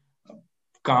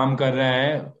काम कर रहा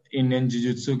है इंडियन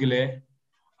जिजित्सु के लिए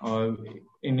और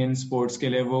इंडियन स्पोर्ट्स के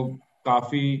लिए, वो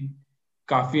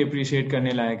काफी अप्रिशिएट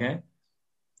करने लायक है.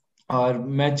 और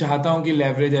मैं चाहता हूं कि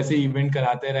लेवरेज ऐसे इवेंट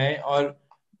कराते रहे, और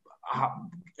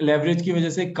लेवरेज की वजह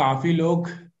से काफी लोग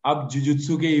अब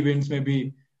जुजुत्सु के इवेंट्स में भी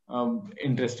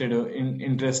इंटरेस्ट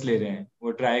ले रहे हैं,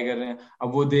 वो ट्राई कर रहे हैं.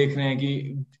 अब वो देख रहे हैं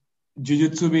कि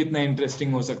जुजुत्सु भी इतना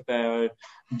इंटरेस्टिंग हो सकता है, और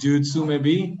जुजुत्सु में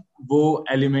भी वो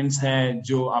एलिमेंट्स हैं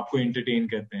जो आपको एंटरटेन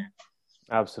करते हैं.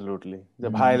 Absolutely.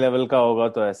 जब हाई लेवल का होगा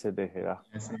तो ऐसे देखेगा.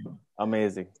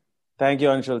 Amazing. Thank you,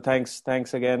 Anshul.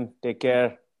 Thanks again. Take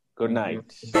care. Good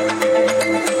night.